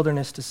out in the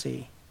wilderness to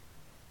see?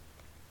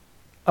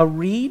 A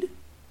reed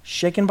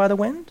shaken by the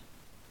wind?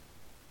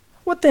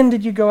 What then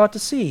did you go out to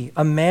see?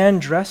 A man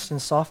dressed in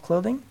soft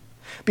clothing?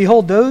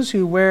 Behold, those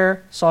who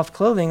wear soft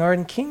clothing are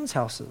in kings'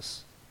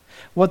 houses.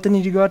 What then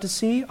did you go out to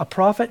see? A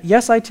prophet?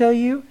 Yes, I tell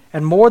you,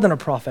 and more than a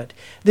prophet.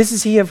 This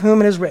is he of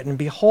whom it is written,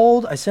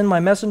 Behold, I send my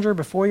messenger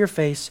before your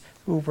face,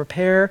 who will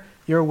prepare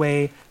your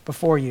way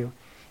before you.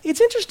 It's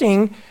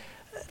interesting.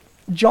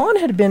 John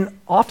had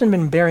often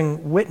been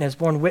born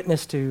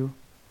witness to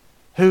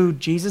who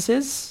Jesus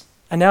is,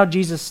 and now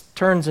Jesus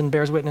turns and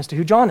bears witness to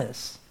who John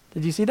is.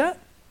 Did you see that?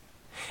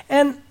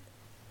 And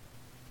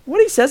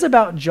what he says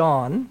about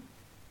John,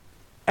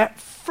 at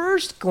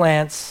first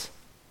glance,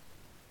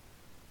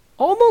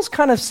 almost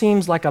kind of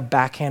seems like a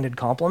backhanded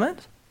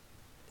compliment,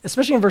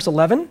 especially in verse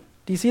 11.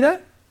 Do you see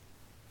that?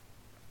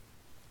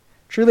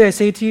 Truly I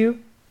say to you,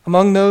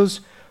 among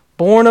those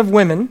born of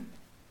women,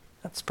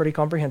 that's pretty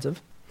comprehensive,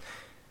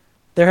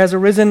 there has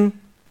arisen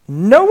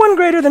no one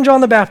greater than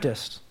John the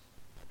Baptist.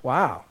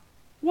 Wow,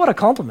 what a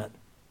compliment.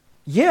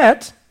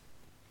 Yet,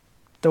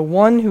 the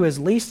one who is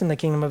least in the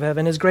kingdom of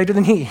heaven is greater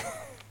than he.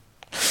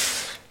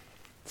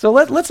 So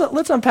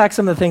let's unpack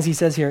some of the things he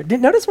says here.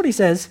 Notice what he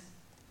says.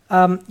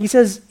 He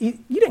says, you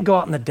didn't go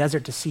out in the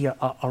desert to see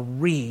a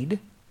reed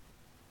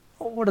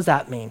what does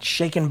that mean?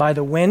 Shaken by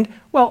the wind?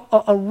 Well,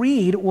 a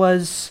reed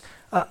was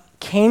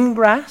cane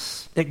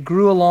grass that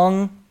grew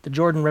along the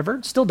Jordan River.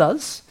 It still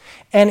does.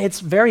 And it's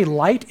very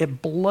light.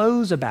 It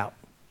blows about.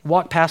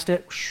 Walk past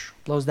it,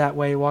 blows that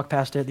way, walk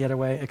past it the other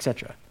way,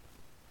 etc.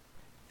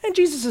 And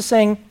Jesus is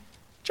saying,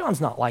 John's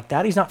not like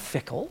that. He's not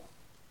fickle.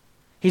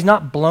 He's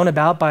not blown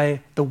about by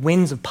the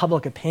winds of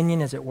public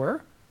opinion, as it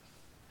were.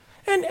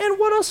 And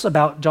what else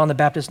about John the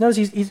Baptist?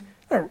 Notice you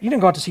didn't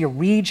go out to see a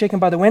reed shaken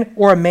by the wind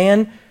or a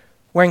man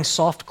wearing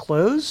soft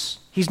clothes.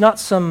 He's not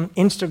some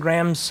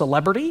Instagram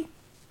celebrity.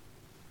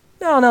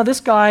 No, this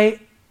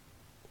guy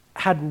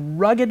had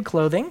rugged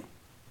clothing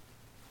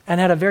and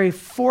had a very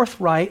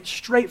forthright,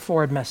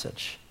 straightforward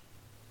message.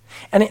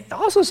 And it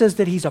also says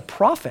that he's a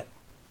prophet.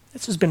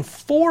 This has been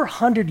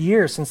 400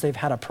 years since they've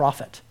had a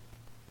prophet.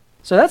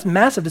 So that's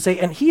massive to say,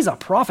 and he's a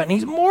prophet, and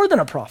he's more than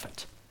a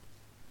prophet.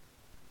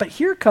 But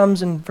here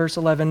comes in verse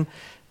 11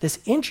 this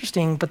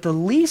interesting, but the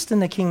least in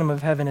the kingdom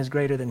of heaven is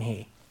greater than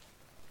he.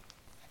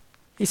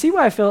 You see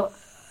why I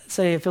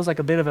say it feels like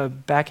a bit of a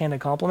backhanded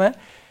compliment?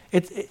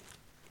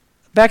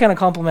 Backhanded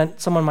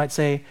compliment, someone might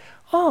say,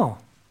 oh,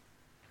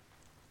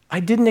 I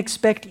didn't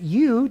expect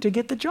you to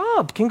get the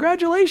job.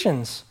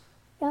 Congratulations.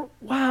 Or,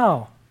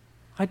 wow,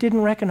 I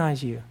didn't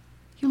recognize you.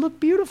 You look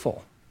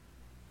beautiful.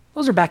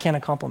 Those are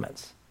backhanded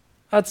compliments.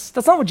 That's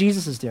not what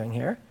Jesus is doing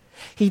here.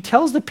 He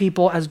tells the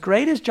people, as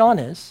great as John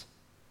is,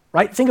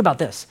 right? Think about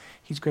this.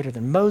 He's greater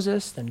than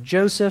Moses, than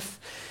Joseph,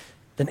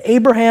 than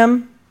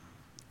Abraham,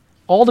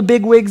 all the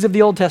bigwigs of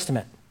the Old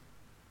Testament.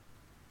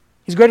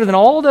 He's greater than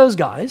all those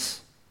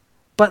guys,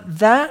 but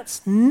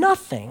that's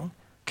nothing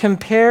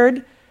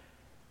compared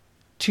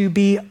to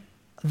be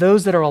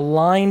those that are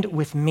aligned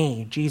with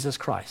me, Jesus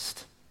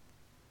Christ.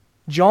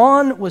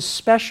 John was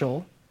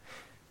special.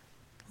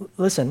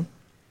 Listen,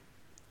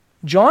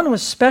 John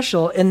was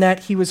special in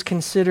that he was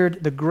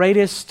considered the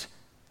greatest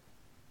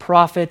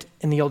prophet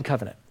in the Old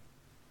Covenant,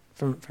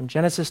 from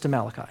Genesis to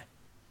Malachi.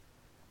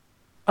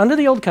 Under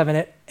the Old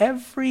Covenant,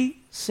 every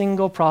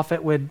single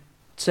prophet would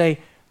say,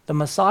 the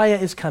Messiah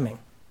is coming.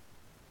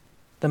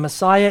 The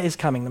Messiah is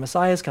coming. The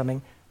Messiah is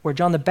coming. Where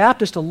John the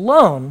Baptist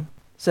alone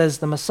says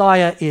the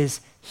Messiah is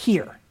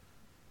here.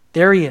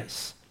 There he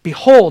is.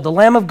 Behold, the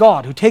Lamb of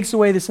God who takes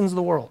away the sins of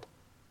the world.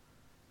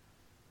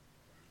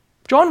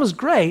 John was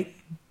great,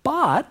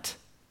 but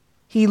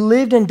he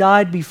lived and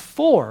died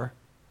before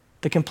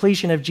the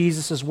completion of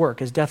Jesus' work,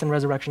 his death and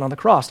resurrection on the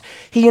cross.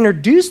 He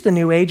introduced the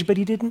new age, but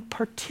he didn't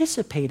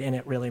participate in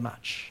it really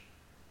much.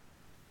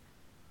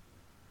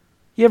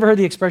 You ever heard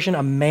the expression,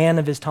 a man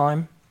of his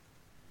time?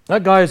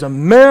 That guy is a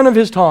man of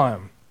his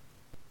time.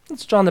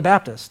 That's John the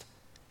Baptist.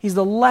 He's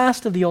the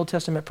last of the Old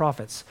Testament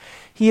prophets.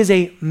 He is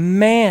a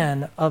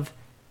man of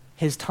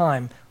his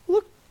time.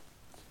 Look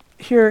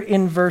here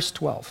in verse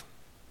 12.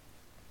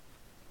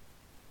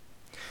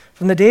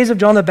 From the days of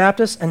John the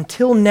Baptist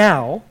until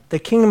now, the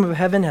kingdom of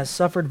heaven has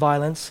suffered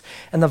violence,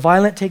 and the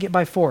violent take it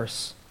by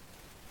force.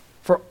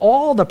 For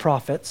all the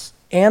prophets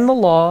and the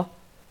law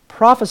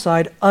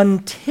prophesied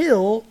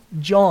until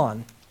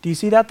John. Do you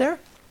see that there?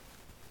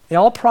 They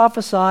all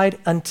prophesied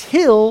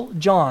until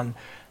John.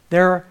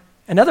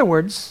 In other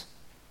words,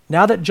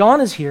 now that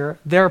John is here,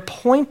 their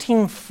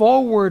pointing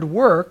forward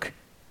work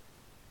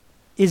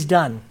is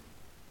done.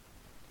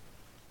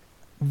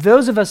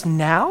 Those of us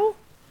now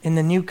in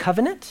the new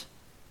covenant,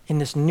 in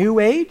this new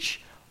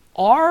age,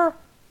 our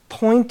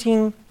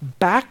pointing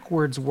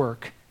backwards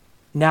work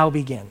now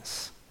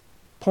begins,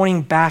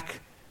 pointing back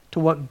to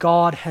what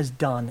God has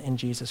done in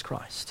Jesus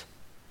Christ.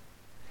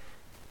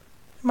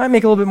 It might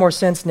make a little bit more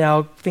sense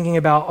now thinking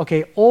about,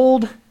 okay,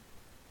 Old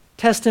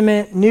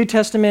Testament, New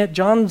Testament,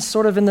 John's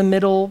sort of in the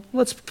middle.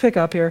 Let's pick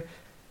up here.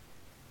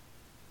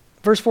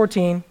 Verse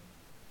 14.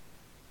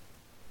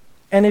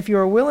 And if you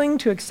are willing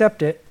to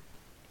accept it,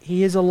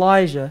 he is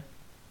Elijah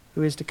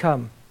who is to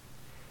come.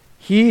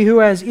 He who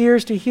has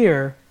ears to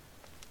hear,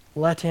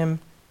 let him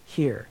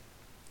hear.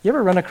 You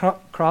ever run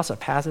across a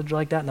passage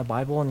like that in the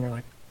Bible and you're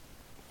like,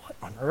 what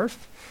on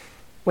earth?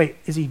 Wait,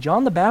 is he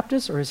John the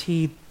Baptist or is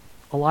he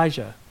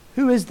Elijah?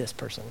 Who is this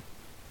person?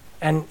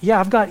 And yeah,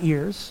 I've got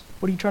ears.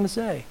 What are you trying to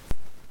say?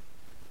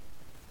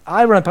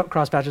 I run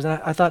across passages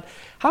and I thought,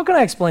 how can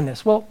I explain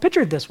this? Well,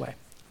 picture it this way.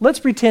 Let's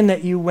pretend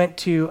that you went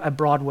to a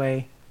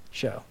Broadway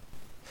show,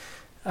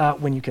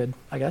 when you could,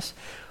 I guess,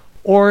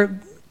 or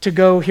to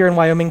go here in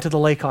Wyoming to the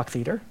Laycock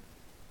Theater.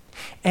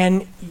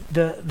 And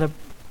the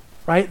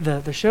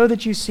show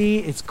that you see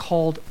is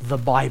called The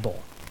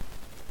Bible.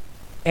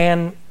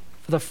 And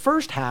for the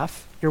first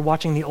half, you're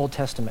watching the Old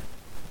Testament.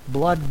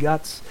 Blood,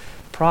 guts,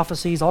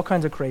 prophecies, all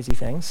kinds of crazy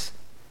things.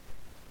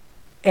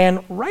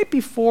 And right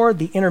before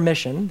the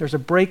intermission, there's a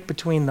break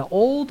between the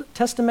Old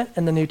Testament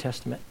and the New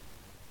Testament.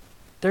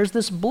 There's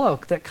this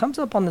bloke that comes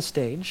up on the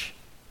stage,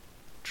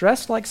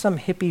 dressed like some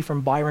hippie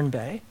from Byron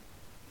Bay,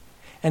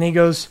 and he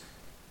goes,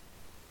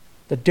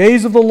 the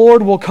days of the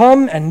Lord will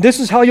come, and this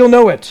is how you'll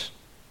know it.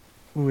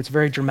 Ooh, it's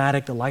very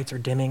dramatic. The lights are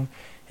dimming.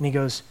 And he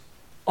goes,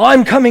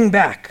 I'm coming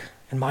back,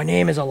 and my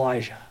name is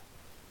Elijah.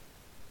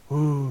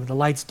 Ooh, the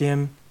lights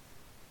dim.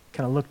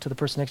 kind of look to the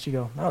person next to you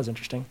and go, that was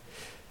interesting.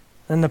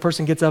 Then the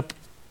person gets up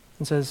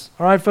and says,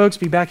 all right, folks,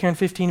 be back here in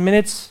 15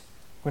 minutes.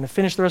 We're going to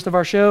finish the rest of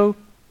our show.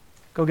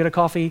 Go get a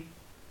coffee.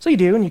 So you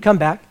do, and you come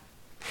back.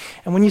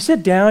 And when you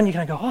sit down, you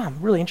kind of go, oh,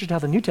 I'm really interested how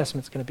the New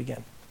Testament's going to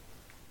begin.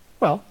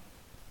 Well,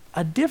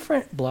 a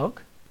different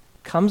bloke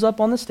comes up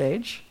on the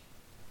stage,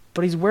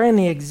 but he's wearing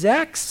the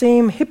exact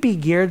same hippie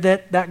gear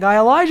that guy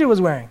Elijah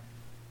was wearing.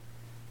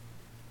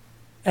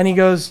 And he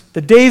goes,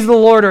 the days of the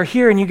Lord are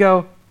here, and you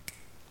go,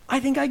 I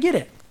think I get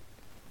it.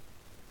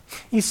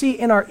 You see,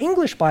 in our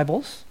English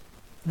Bibles,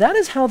 that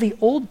is how the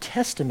Old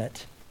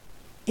Testament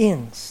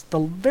ends. The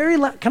very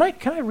can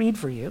I read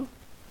for you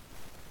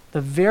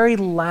the very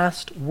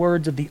last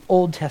words of the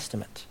Old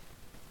Testament?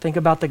 Think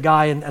about the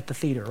guy at the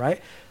theater,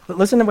 right? But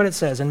listen to what it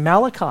says in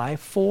Malachi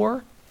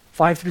 4,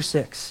 5 through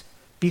 6.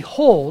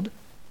 Behold,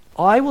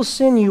 I will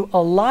send you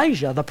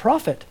Elijah the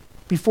prophet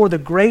before the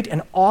great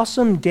and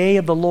awesome day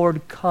of the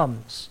Lord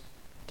comes.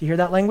 Do you hear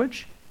that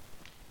language?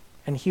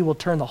 And he will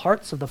turn the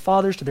hearts of the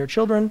fathers to their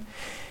children,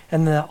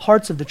 and the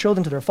hearts of the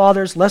children to their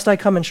fathers, lest I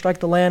come and strike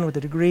the land with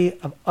a degree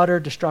of utter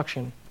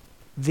destruction.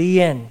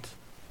 The end.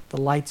 The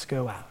lights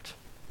go out.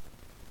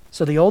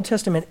 So the Old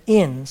Testament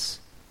ends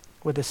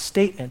with a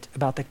statement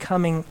about the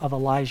coming of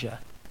Elijah.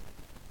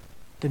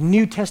 The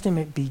New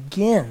Testament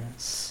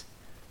begins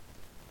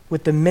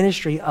with the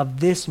ministry of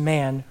this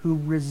man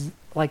who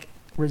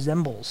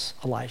resembles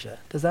Elijah.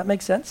 Does that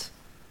make sense?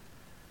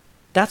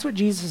 That's what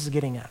Jesus is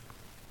getting at.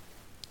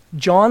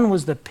 John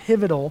was the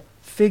pivotal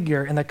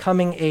figure in the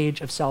coming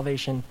age of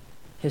salvation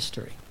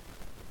history.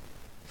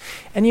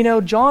 And you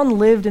know, John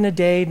lived in a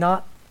day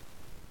not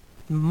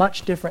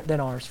much different than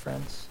ours,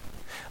 friends.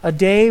 A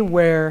day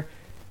where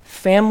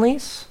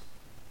families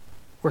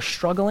were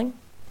struggling,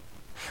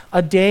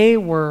 a day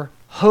where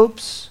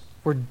hopes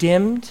were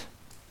dimmed.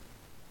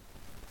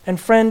 And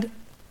friend,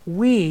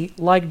 we,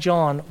 like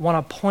John,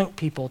 want to point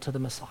people to the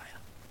Messiah.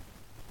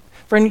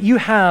 Friend,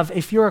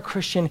 if you're a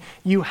Christian,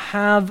 you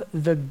have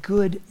the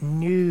good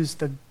news,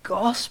 the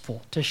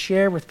gospel to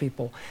share with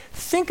people.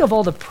 Think of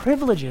all the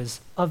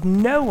privileges of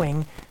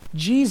knowing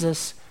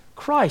Jesus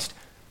Christ.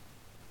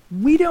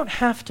 We don't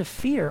have to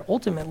fear,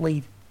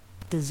 ultimately,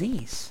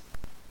 disease,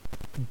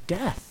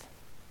 death,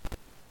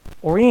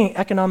 or any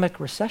economic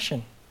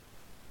recession.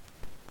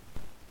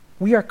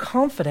 We are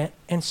confident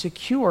and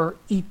secure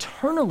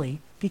eternally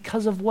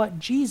because of what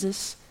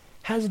Jesus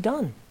has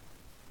done.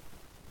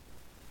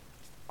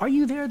 Are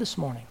you there this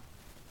morning?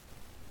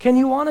 Can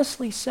you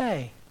honestly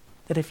say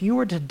that if you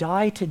were to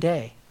die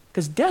today,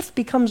 because death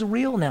becomes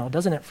real now,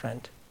 doesn't it,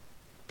 friend?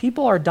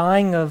 People are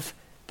dying of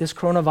this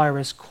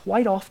coronavirus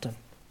quite often.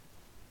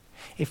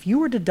 If you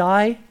were to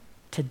die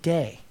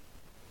today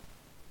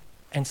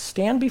and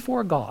stand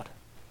before God,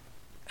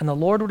 and the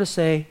Lord were to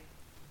say,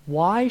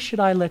 why should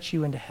I let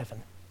you into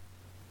heaven?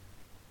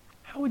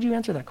 How would you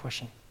answer that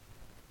question?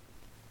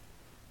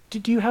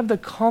 Do you have the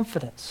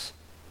confidence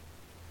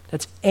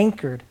that's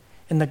anchored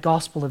in the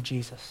gospel of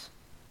Jesus?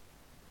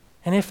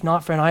 And if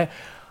not, friend,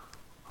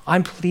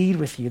 I'm plead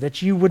with you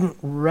that you wouldn't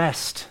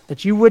rest,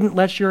 that you wouldn't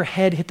let your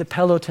head hit the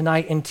pillow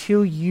tonight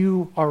until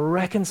you are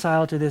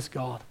reconciled to this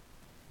God.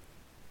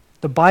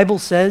 The Bible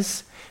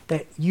says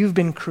that you've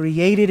been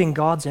created in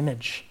God's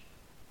image,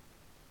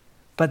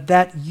 but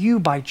that you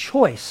by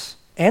choice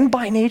and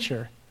by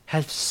nature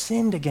have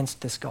sinned against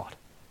this God.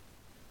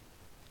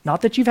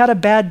 Not that you've had a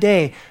bad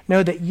day.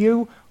 No, that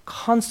you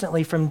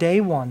constantly from day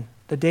one,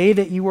 the day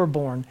that you were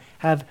born,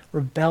 have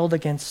rebelled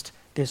against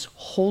this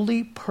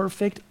holy,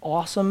 perfect,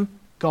 awesome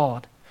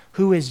God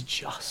who is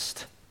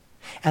just.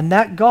 And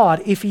that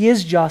God, if he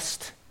is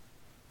just,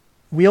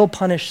 will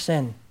punish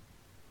sin.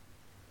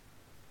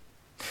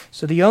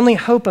 So the only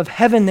hope of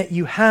heaven that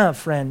you have,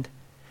 friend,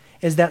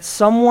 is that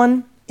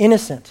someone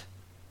innocent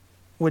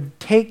would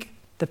take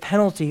the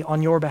penalty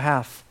on your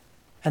behalf,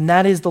 and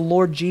that is the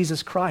Lord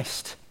Jesus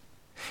Christ.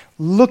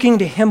 Looking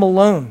to him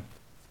alone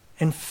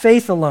and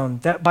faith alone,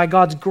 that by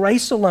God's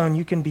grace alone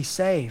you can be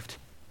saved.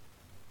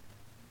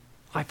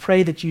 I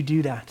pray that you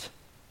do that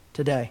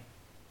today.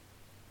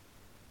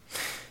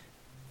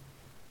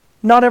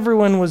 Not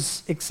everyone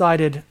was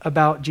excited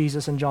about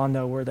Jesus and John,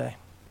 though, were they?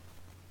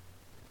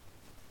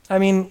 I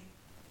mean,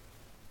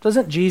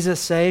 doesn't Jesus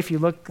say, if you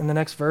look in the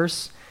next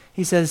verse,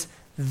 he says,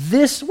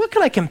 what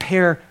can I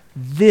compare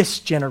this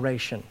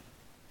generation?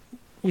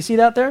 You see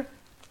that there?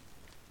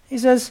 He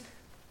says,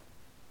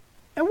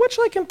 and what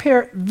shall I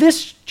compare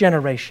this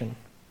generation?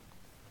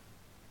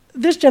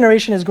 This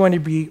generation is going to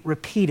be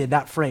repeated,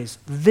 that phrase,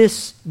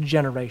 this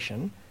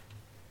generation,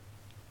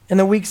 in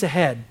the weeks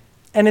ahead.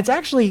 And it's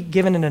actually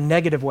given in a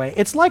negative way.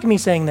 It's like me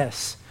saying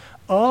this,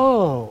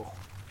 oh,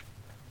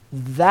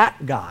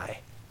 that guy.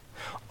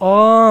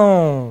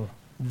 Oh,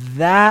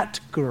 that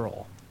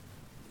girl.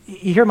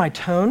 You hear my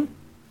tone?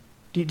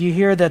 Do you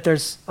hear that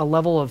there's a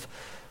level of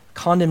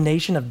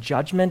condemnation, of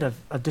judgment,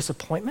 of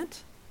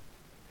disappointment?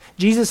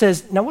 Jesus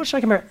says, now what should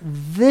I compare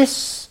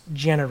this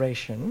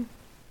generation?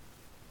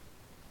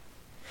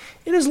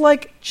 It is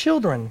like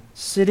children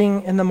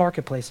sitting in the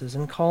marketplaces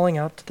and calling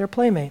out to their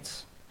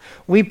playmates.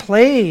 We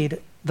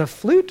played the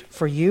flute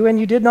for you, and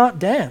you did not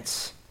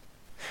dance.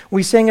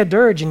 We sang a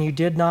dirge, and you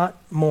did not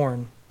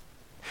mourn.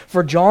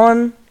 For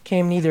John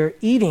came neither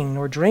eating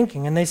nor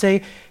drinking, and they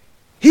say,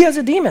 he has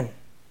a demon.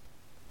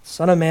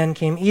 Son of Man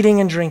came eating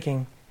and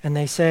drinking, and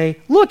they say,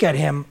 look at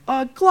him,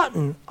 a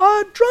glutton,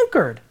 a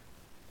drunkard.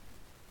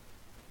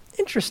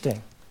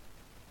 Interesting.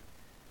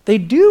 They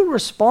do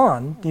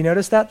respond. Do you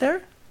notice that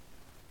there?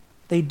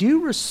 They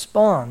do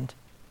respond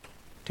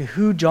to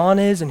who John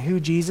is and who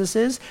Jesus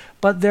is,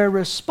 but their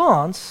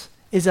response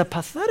is a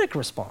pathetic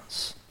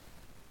response.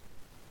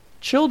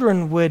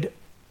 Children would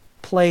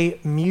play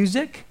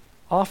music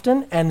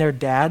often, and their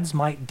dads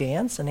might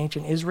dance in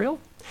ancient Israel.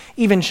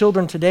 Even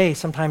children today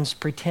sometimes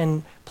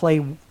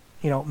play,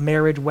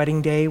 marriage,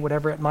 wedding day,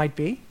 whatever it might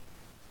be.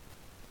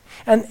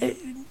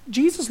 And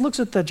Jesus looks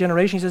at the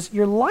generation, he says,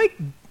 you're like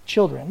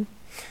children.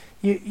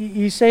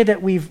 You say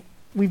that we've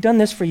done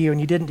this for you and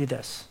you didn't do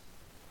this.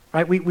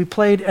 Right? We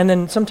played, and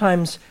then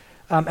sometimes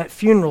at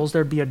funerals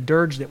there'd be a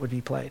dirge that would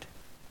be played.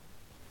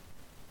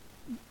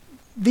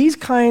 These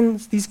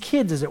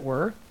kids, as it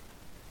were,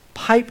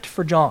 piped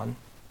for John.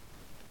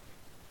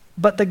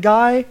 But the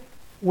guy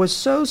was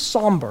so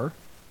somber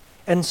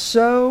and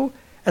so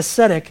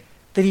ascetic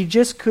that he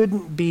just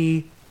couldn't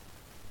be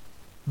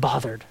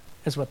bothered,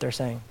 is what they're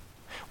saying.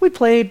 We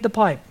played the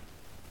pipe,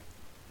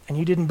 and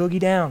you didn't boogie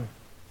down.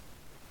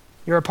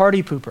 You're a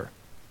party pooper.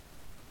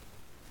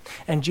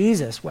 And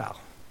Jesus, well,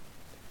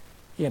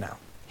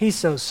 he's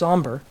so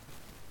somber,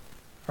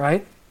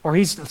 right? Or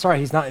he's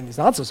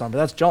not so somber.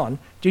 That's John.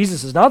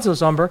 Jesus is not so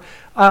somber.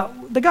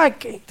 The guy,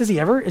 is he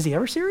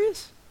ever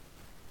serious?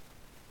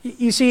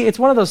 You see, it's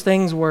one of those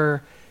things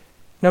where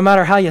no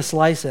matter how you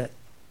slice it,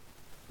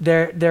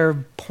 their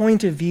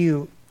point of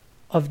view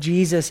of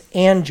Jesus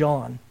and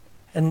John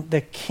and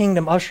the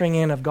kingdom, ushering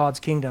in of God's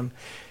kingdom,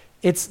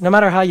 it's no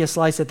matter how you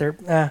slice it,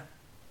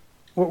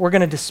 we're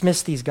going to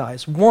dismiss these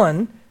guys.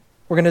 One,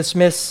 we're going to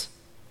dismiss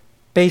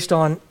based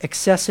on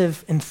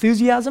excessive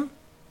enthusiasm.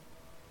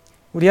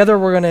 The other,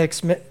 we're going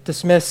to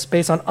dismiss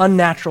based on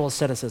unnatural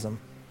asceticism.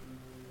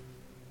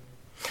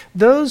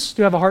 Those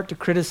who have a heart to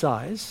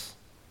criticize,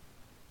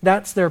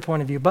 that's their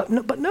point of view. But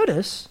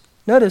notice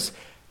this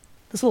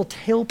little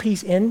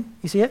tailpiece in,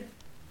 you see it?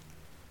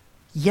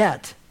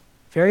 Yet,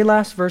 very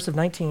last verse of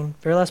 19,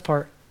 very last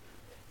part,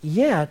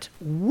 yet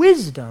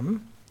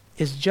wisdom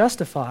is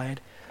justified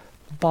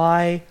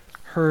by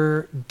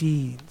her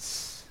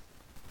deeds.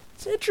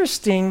 It's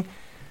interesting.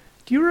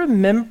 Do you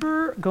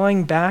remember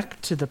going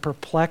back to the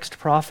perplexed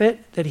prophet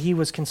that he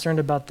was concerned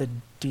about the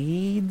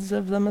deeds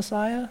of the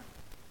Messiah?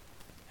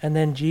 And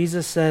then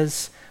Jesus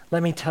says,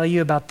 let me tell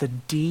you about the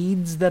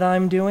deeds that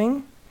I'm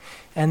doing.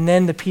 And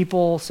then the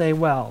people say,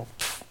 well,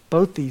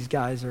 both these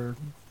guys are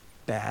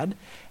bad.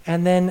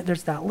 And then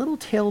there's that little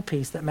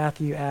tailpiece that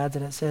Matthew adds,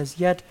 and it says,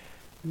 yet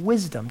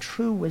wisdom,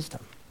 true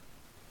wisdom,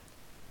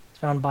 is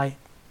found by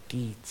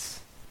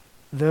deeds.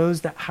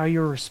 How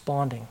you're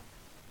responding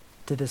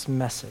to this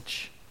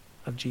message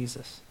of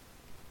Jesus.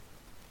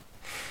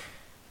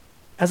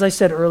 As I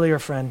said earlier,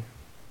 friend,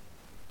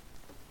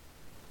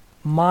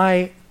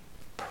 my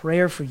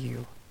prayer for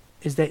you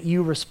is that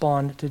you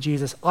respond to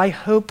Jesus. I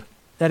hope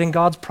that in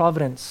God's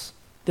providence,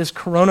 this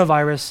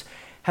coronavirus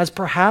has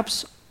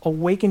perhaps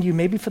awakened you,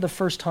 maybe for the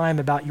first time,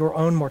 about your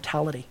own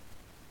mortality,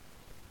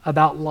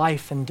 about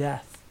life and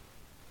death.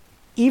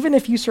 Even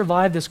if you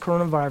survive this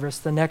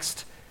coronavirus the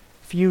next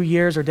few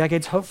years or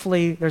decades,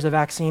 hopefully there's a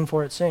vaccine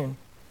for it soon.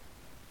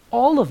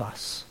 All of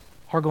us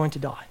are going to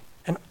die,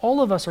 and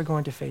all of us are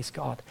going to face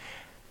God.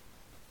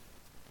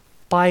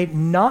 By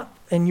not,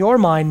 in your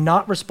mind,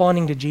 not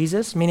responding to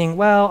Jesus, meaning,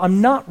 well,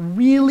 I'm not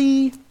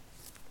really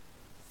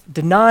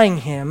denying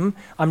him,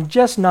 I'm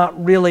just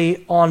not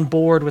really on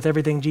board with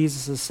everything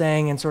Jesus is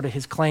saying and sort of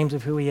his claims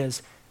of who he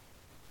is,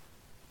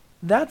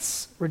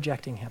 that's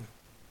rejecting him.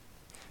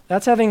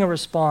 That's having a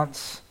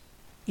response,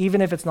 even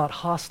if it's not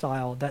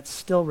hostile, that's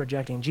still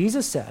rejecting.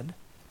 Jesus said,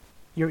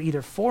 you're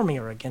either for me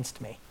or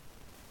against me.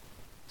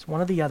 It's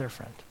one or the other,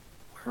 friend.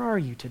 Where are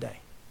you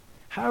today?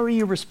 How are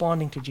you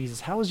responding to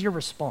Jesus? How is your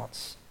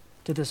response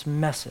to this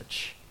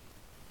message?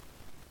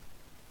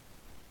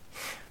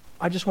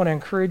 I just want to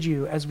encourage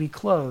you as we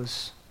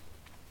close.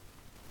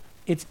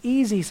 It's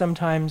easy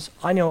sometimes,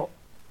 I know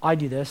I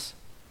do this,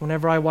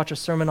 whenever I watch a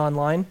sermon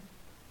online,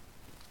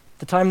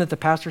 the time that the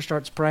pastor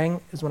starts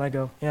praying is when I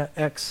go, yeah,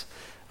 X.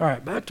 All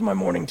right, back to my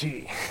morning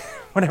tea,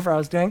 whatever I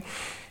was doing.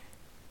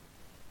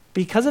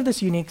 Because of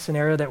this unique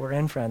scenario that we're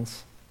in,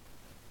 friends,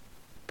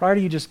 prior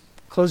to you just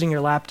closing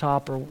your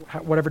laptop or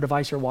whatever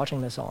device you're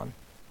watching this on,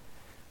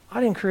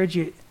 I'd encourage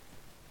you,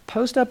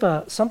 post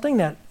up something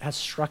that has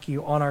struck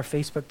you on our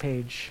Facebook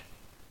page.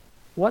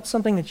 What's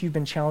something that you've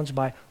been challenged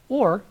by?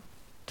 Or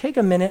take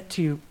a minute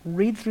to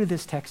read through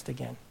this text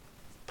again.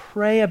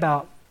 Pray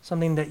about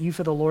something that you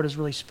feel the Lord has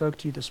really spoke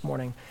to you this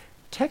morning.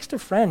 Text a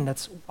friend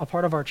that's a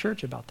part of our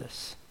church about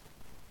this.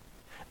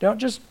 Don't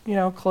just,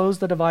 close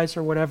the device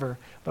or whatever,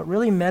 but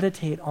really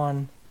meditate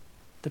on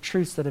the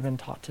truths that have been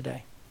taught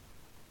today.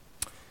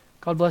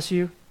 God bless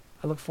you.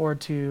 I look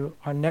forward to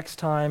our next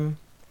time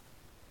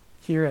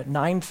here at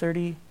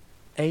 9:30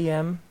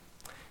 a.m.,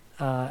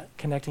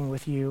 connecting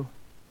with you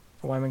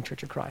for Wyoming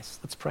Church of Christ.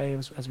 Let's pray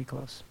as we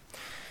close.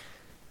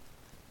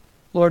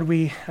 Lord,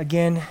 we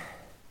again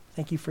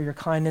thank you for your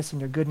kindness and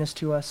your goodness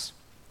to us.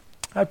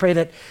 I pray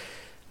that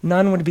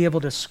none would be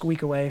able to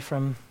squeak away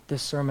from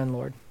this sermon,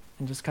 Lord,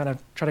 and just kind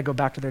of try to go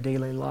back to their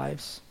daily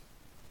lives.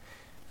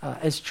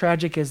 As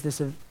tragic as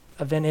this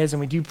event is, and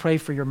we do pray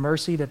for your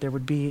mercy that there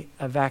would be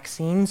a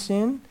vaccine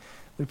soon.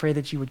 We pray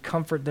that you would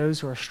comfort those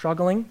who are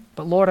struggling.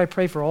 But Lord, I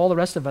pray for all the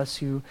rest of us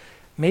who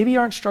maybe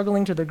aren't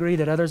struggling to the degree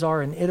that others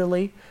are in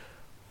Italy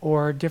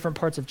or different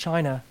parts of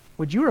China.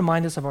 Would you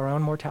remind us of our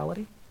own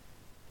mortality?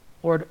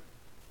 Lord,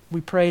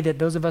 we pray that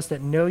those of us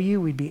that know you,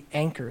 we'd be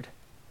anchored,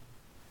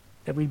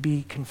 that we'd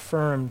be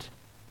confirmed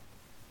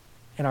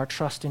in our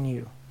trust in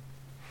you.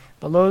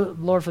 But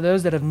Lord, for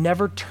those that have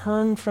never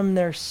turned from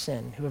their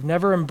sin, who have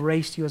never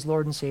embraced you as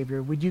Lord and Savior,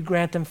 would you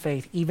grant them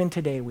faith even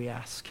today, we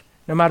ask,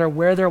 no matter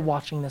where they're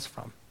watching this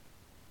from.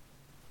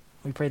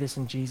 We pray this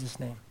in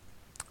Jesus' name.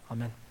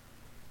 Amen.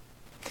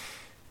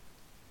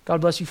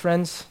 God bless you,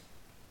 friends.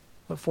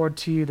 Look forward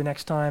to the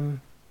next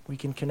time we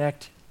can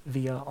connect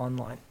via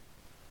online.